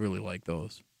 I really like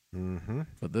those. Mm-hmm.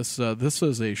 But this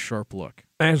is a sharp look.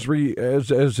 As it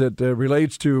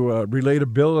relates to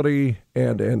relatability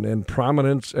and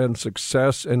prominence and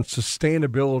success and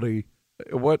sustainability,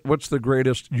 what's the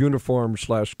greatest uniform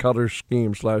 / color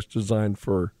scheme / design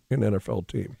for an NFL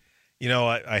team? You know,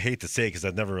 I hate to say it because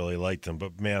I've never really liked them,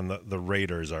 but man, the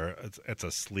Raiders it's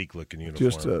a sleek looking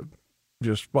uniform.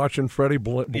 Just watching Freddie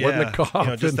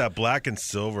Blitnikoff. Just that black and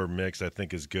silver mix I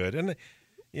think is good, and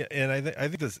I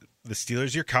think the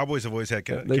Steelers, your Cowboys have always had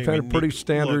They've had a pretty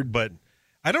standard look, but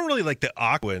I don't really like the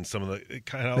aqua and some of the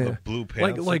kind of the blue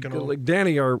pants. like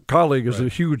Danny, our colleague, is a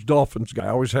huge Dolphins guy.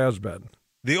 Always has been.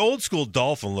 The old school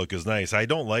Dolphin look is nice. I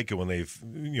don't like it when they've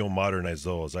modernized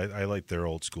those. I like their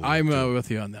old school. I'm look too.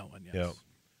 with you on that one. Yes. Yeah,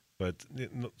 but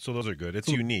so those are good. It's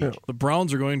unique. Yeah. The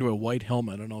Browns are going to a white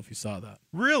helmet. I don't know if you saw that.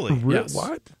 Really? Yes.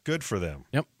 What? Good for them.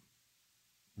 Yep.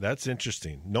 That's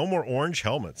interesting. No more orange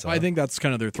helmets. Huh? I think that's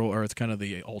kind of it's kind of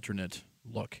the alternate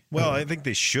look. Well, I think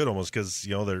they should almost because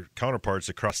their counterparts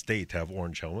across state have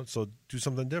orange helmets. So do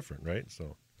something different, right?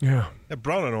 So Yeah. that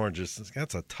brown and orange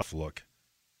that's a tough look.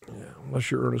 Yeah,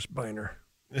 unless you're Ernest Biner.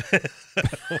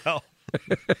 Well,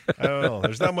 I don't know.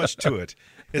 There's not much to it.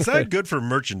 It's not good for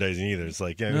merchandising either. It's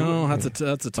like No, that's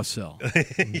a tough sell.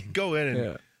 you go in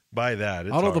and buy that.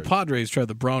 It's Although the hard. Padres tried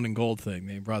the brown and gold thing,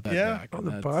 they brought that back. Oh, and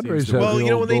the that Padres seems to- have Well, the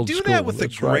when old they gold do school. that with the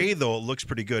That's gray, right. though, it looks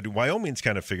pretty good. Wyoming's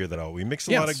kind of figured that out. We mix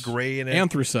a lot of Yes. gray in it.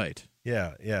 Anthracite.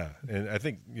 Yeah. And I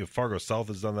think Fargo South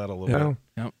has done that a little bit.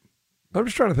 Yep. I'm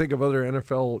just trying to think of other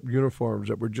NFL uniforms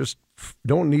that were just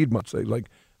don't need much. They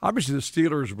obviously the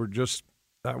Steelers were just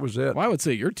that was it. Well, I would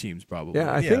say your team's probably.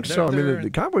 Yeah, I Yeah, think so. I mean, they're- the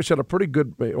Cowboys had a pretty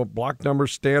good block number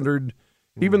standard.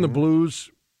 Even the Blues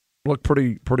look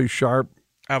pretty sharp.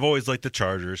 I've always liked the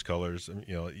Chargers colors,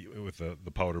 with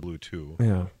the powder blue too.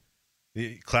 Yeah,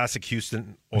 The classic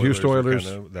Houston Houston Oilers.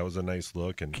 that was a nice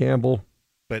look. And Campbell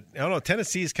but I don't know,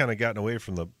 Tennessee's kind of gotten away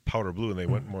from the powder blue and they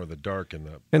went more of the dark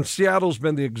and Seattle's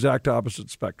been the exact opposite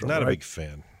spectrum. not a right? big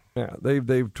fan. Yeah,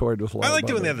 they've toyed with a lot. I liked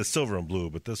it of when they other- had the silver and blue,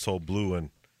 but this whole blue and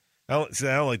I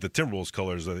don't like the Timberwolves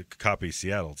colors that copy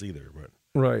Seattle's either. But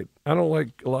right. I don't like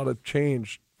a lot of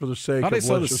change for the sake. I thought I of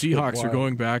saw the let's just get Seahawks are wild.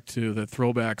 going back to the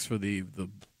throwbacks for the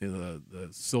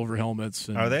silver helmets.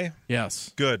 And, are they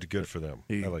Yes, good for them?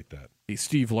 The- I like that. the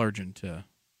Steve Largent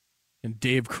and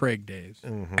Dave Craig days.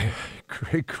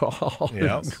 Great call.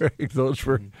 Yeah. Craig, those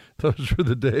were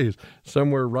the days.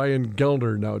 Somewhere Ryan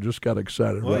Gelner now just got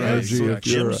excited. Well, Right? yeah, Gee, if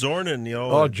Jim you're a- Zorn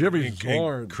Jimmy and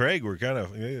Zorn. Craig were kind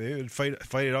of they would fight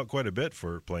it out quite a bit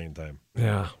for playing time.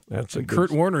 Yeah, that's a And good.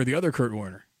 Kurt Warner, the other Kurt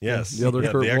Warner. Yes, the other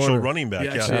Kurt the actual Warner. running back.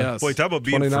 Yes, yeah, yes. Boy, talk about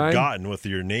being 29? forgotten with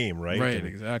your name, right? Right, And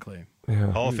exactly.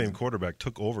 Yeah, Hall of Fame quarterback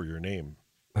took over your name.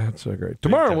 that's so great.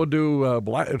 Tomorrow time. we'll do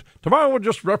tomorrow we'll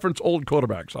just reference old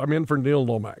quarterbacks. I'm in for Neil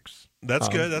Lomax. That's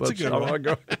good. That's a good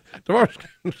one. Tomorrow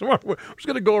we're just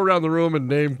going to go around the room and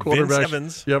name quarterbacks.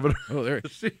 Evans. Yeah, but Oh, there.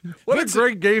 what Vince- a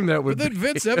great game that would But then be.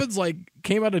 Vince Evans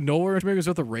came out of nowhere. Maybe he was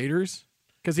with the Raiders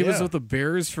because he was Yeah. with the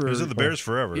Bears for. He was at the Bears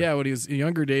forever. Yeah, when he was in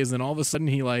younger days, and all of a sudden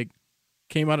he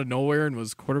came out of nowhere and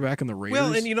was quarterback in the Raiders.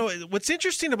 Well, and what's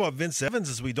interesting about Vince Evans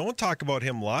is we don't talk about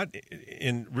him a lot.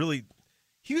 And really,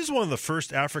 he was one of the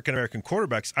first African American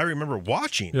quarterbacks I remember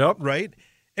watching. Yep. Right.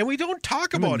 And we don't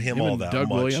talk about him and all that Doug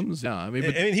much. Williams. Yeah, I mean,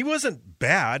 but, He wasn't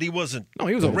bad. He wasn't. no,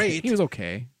 he was great. okay. He was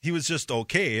okay. He was just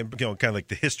okay, and kind of like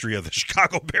the history of the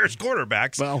Chicago Bears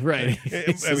quarterbacks. Well, right.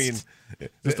 I mean,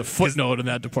 just a footnote in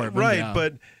that department, right? yeah.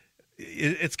 But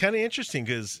it's kind of interesting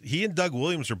because he and Doug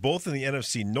Williams are both in the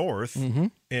NFC North,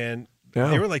 and Yeah.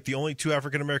 they were like the only two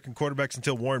African American quarterbacks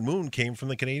until Warren Moon came from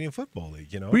the Canadian Football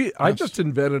League. I just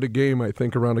invented a game, I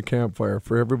think, around a campfire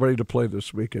for everybody to play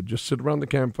this weekend. Just sit around the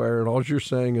campfire, and all you're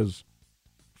saying is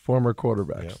former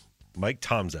quarterbacks. Yeah. Mike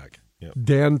Tomczak,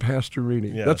 Dan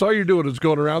Pastorini. Yeah. That's all you're doing is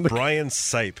going around Brian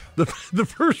Sipe, the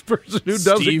first person who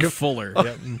doesn't Steve give Fuller.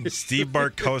 Steve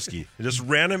Bartkowski, just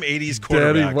random '80s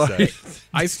Daddy quarterbacks. White.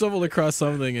 I stumbled across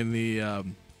something in the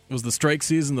it was the strike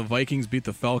season. The Vikings beat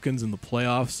the Falcons in the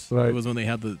playoffs. Right. It was when they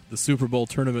had the Super Bowl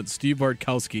tournament. Steve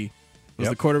Bartkowski was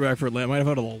the quarterback for Atlanta. Might have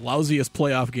had the lousiest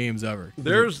playoff games ever.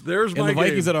 There's and my the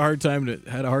Vikings game.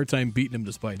 had a hard time beating him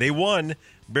despite. They won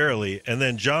barely, and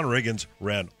then John Riggins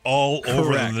ran all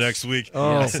over them the next week.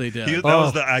 Yes, they did. That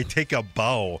was the I take a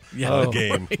bow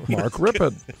game. Mark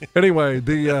Rippon. Anyway,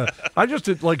 I just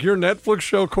did like your Netflix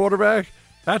show quarterback.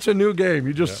 That's a new game.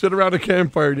 You just sit around a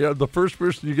campfire. And the first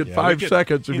person you get 5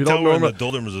 seconds. If you don't know the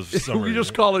doldrums of summer. we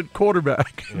just call it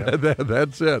quarterback. Yeah.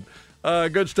 That's it.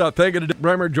 Good stuff. Thank you to Dick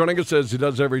Bremer joining us as he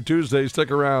does every Tuesday.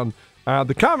 Stick around.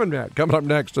 The Common Man coming up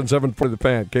next on 740 The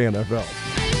Fan,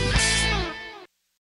 KNFL.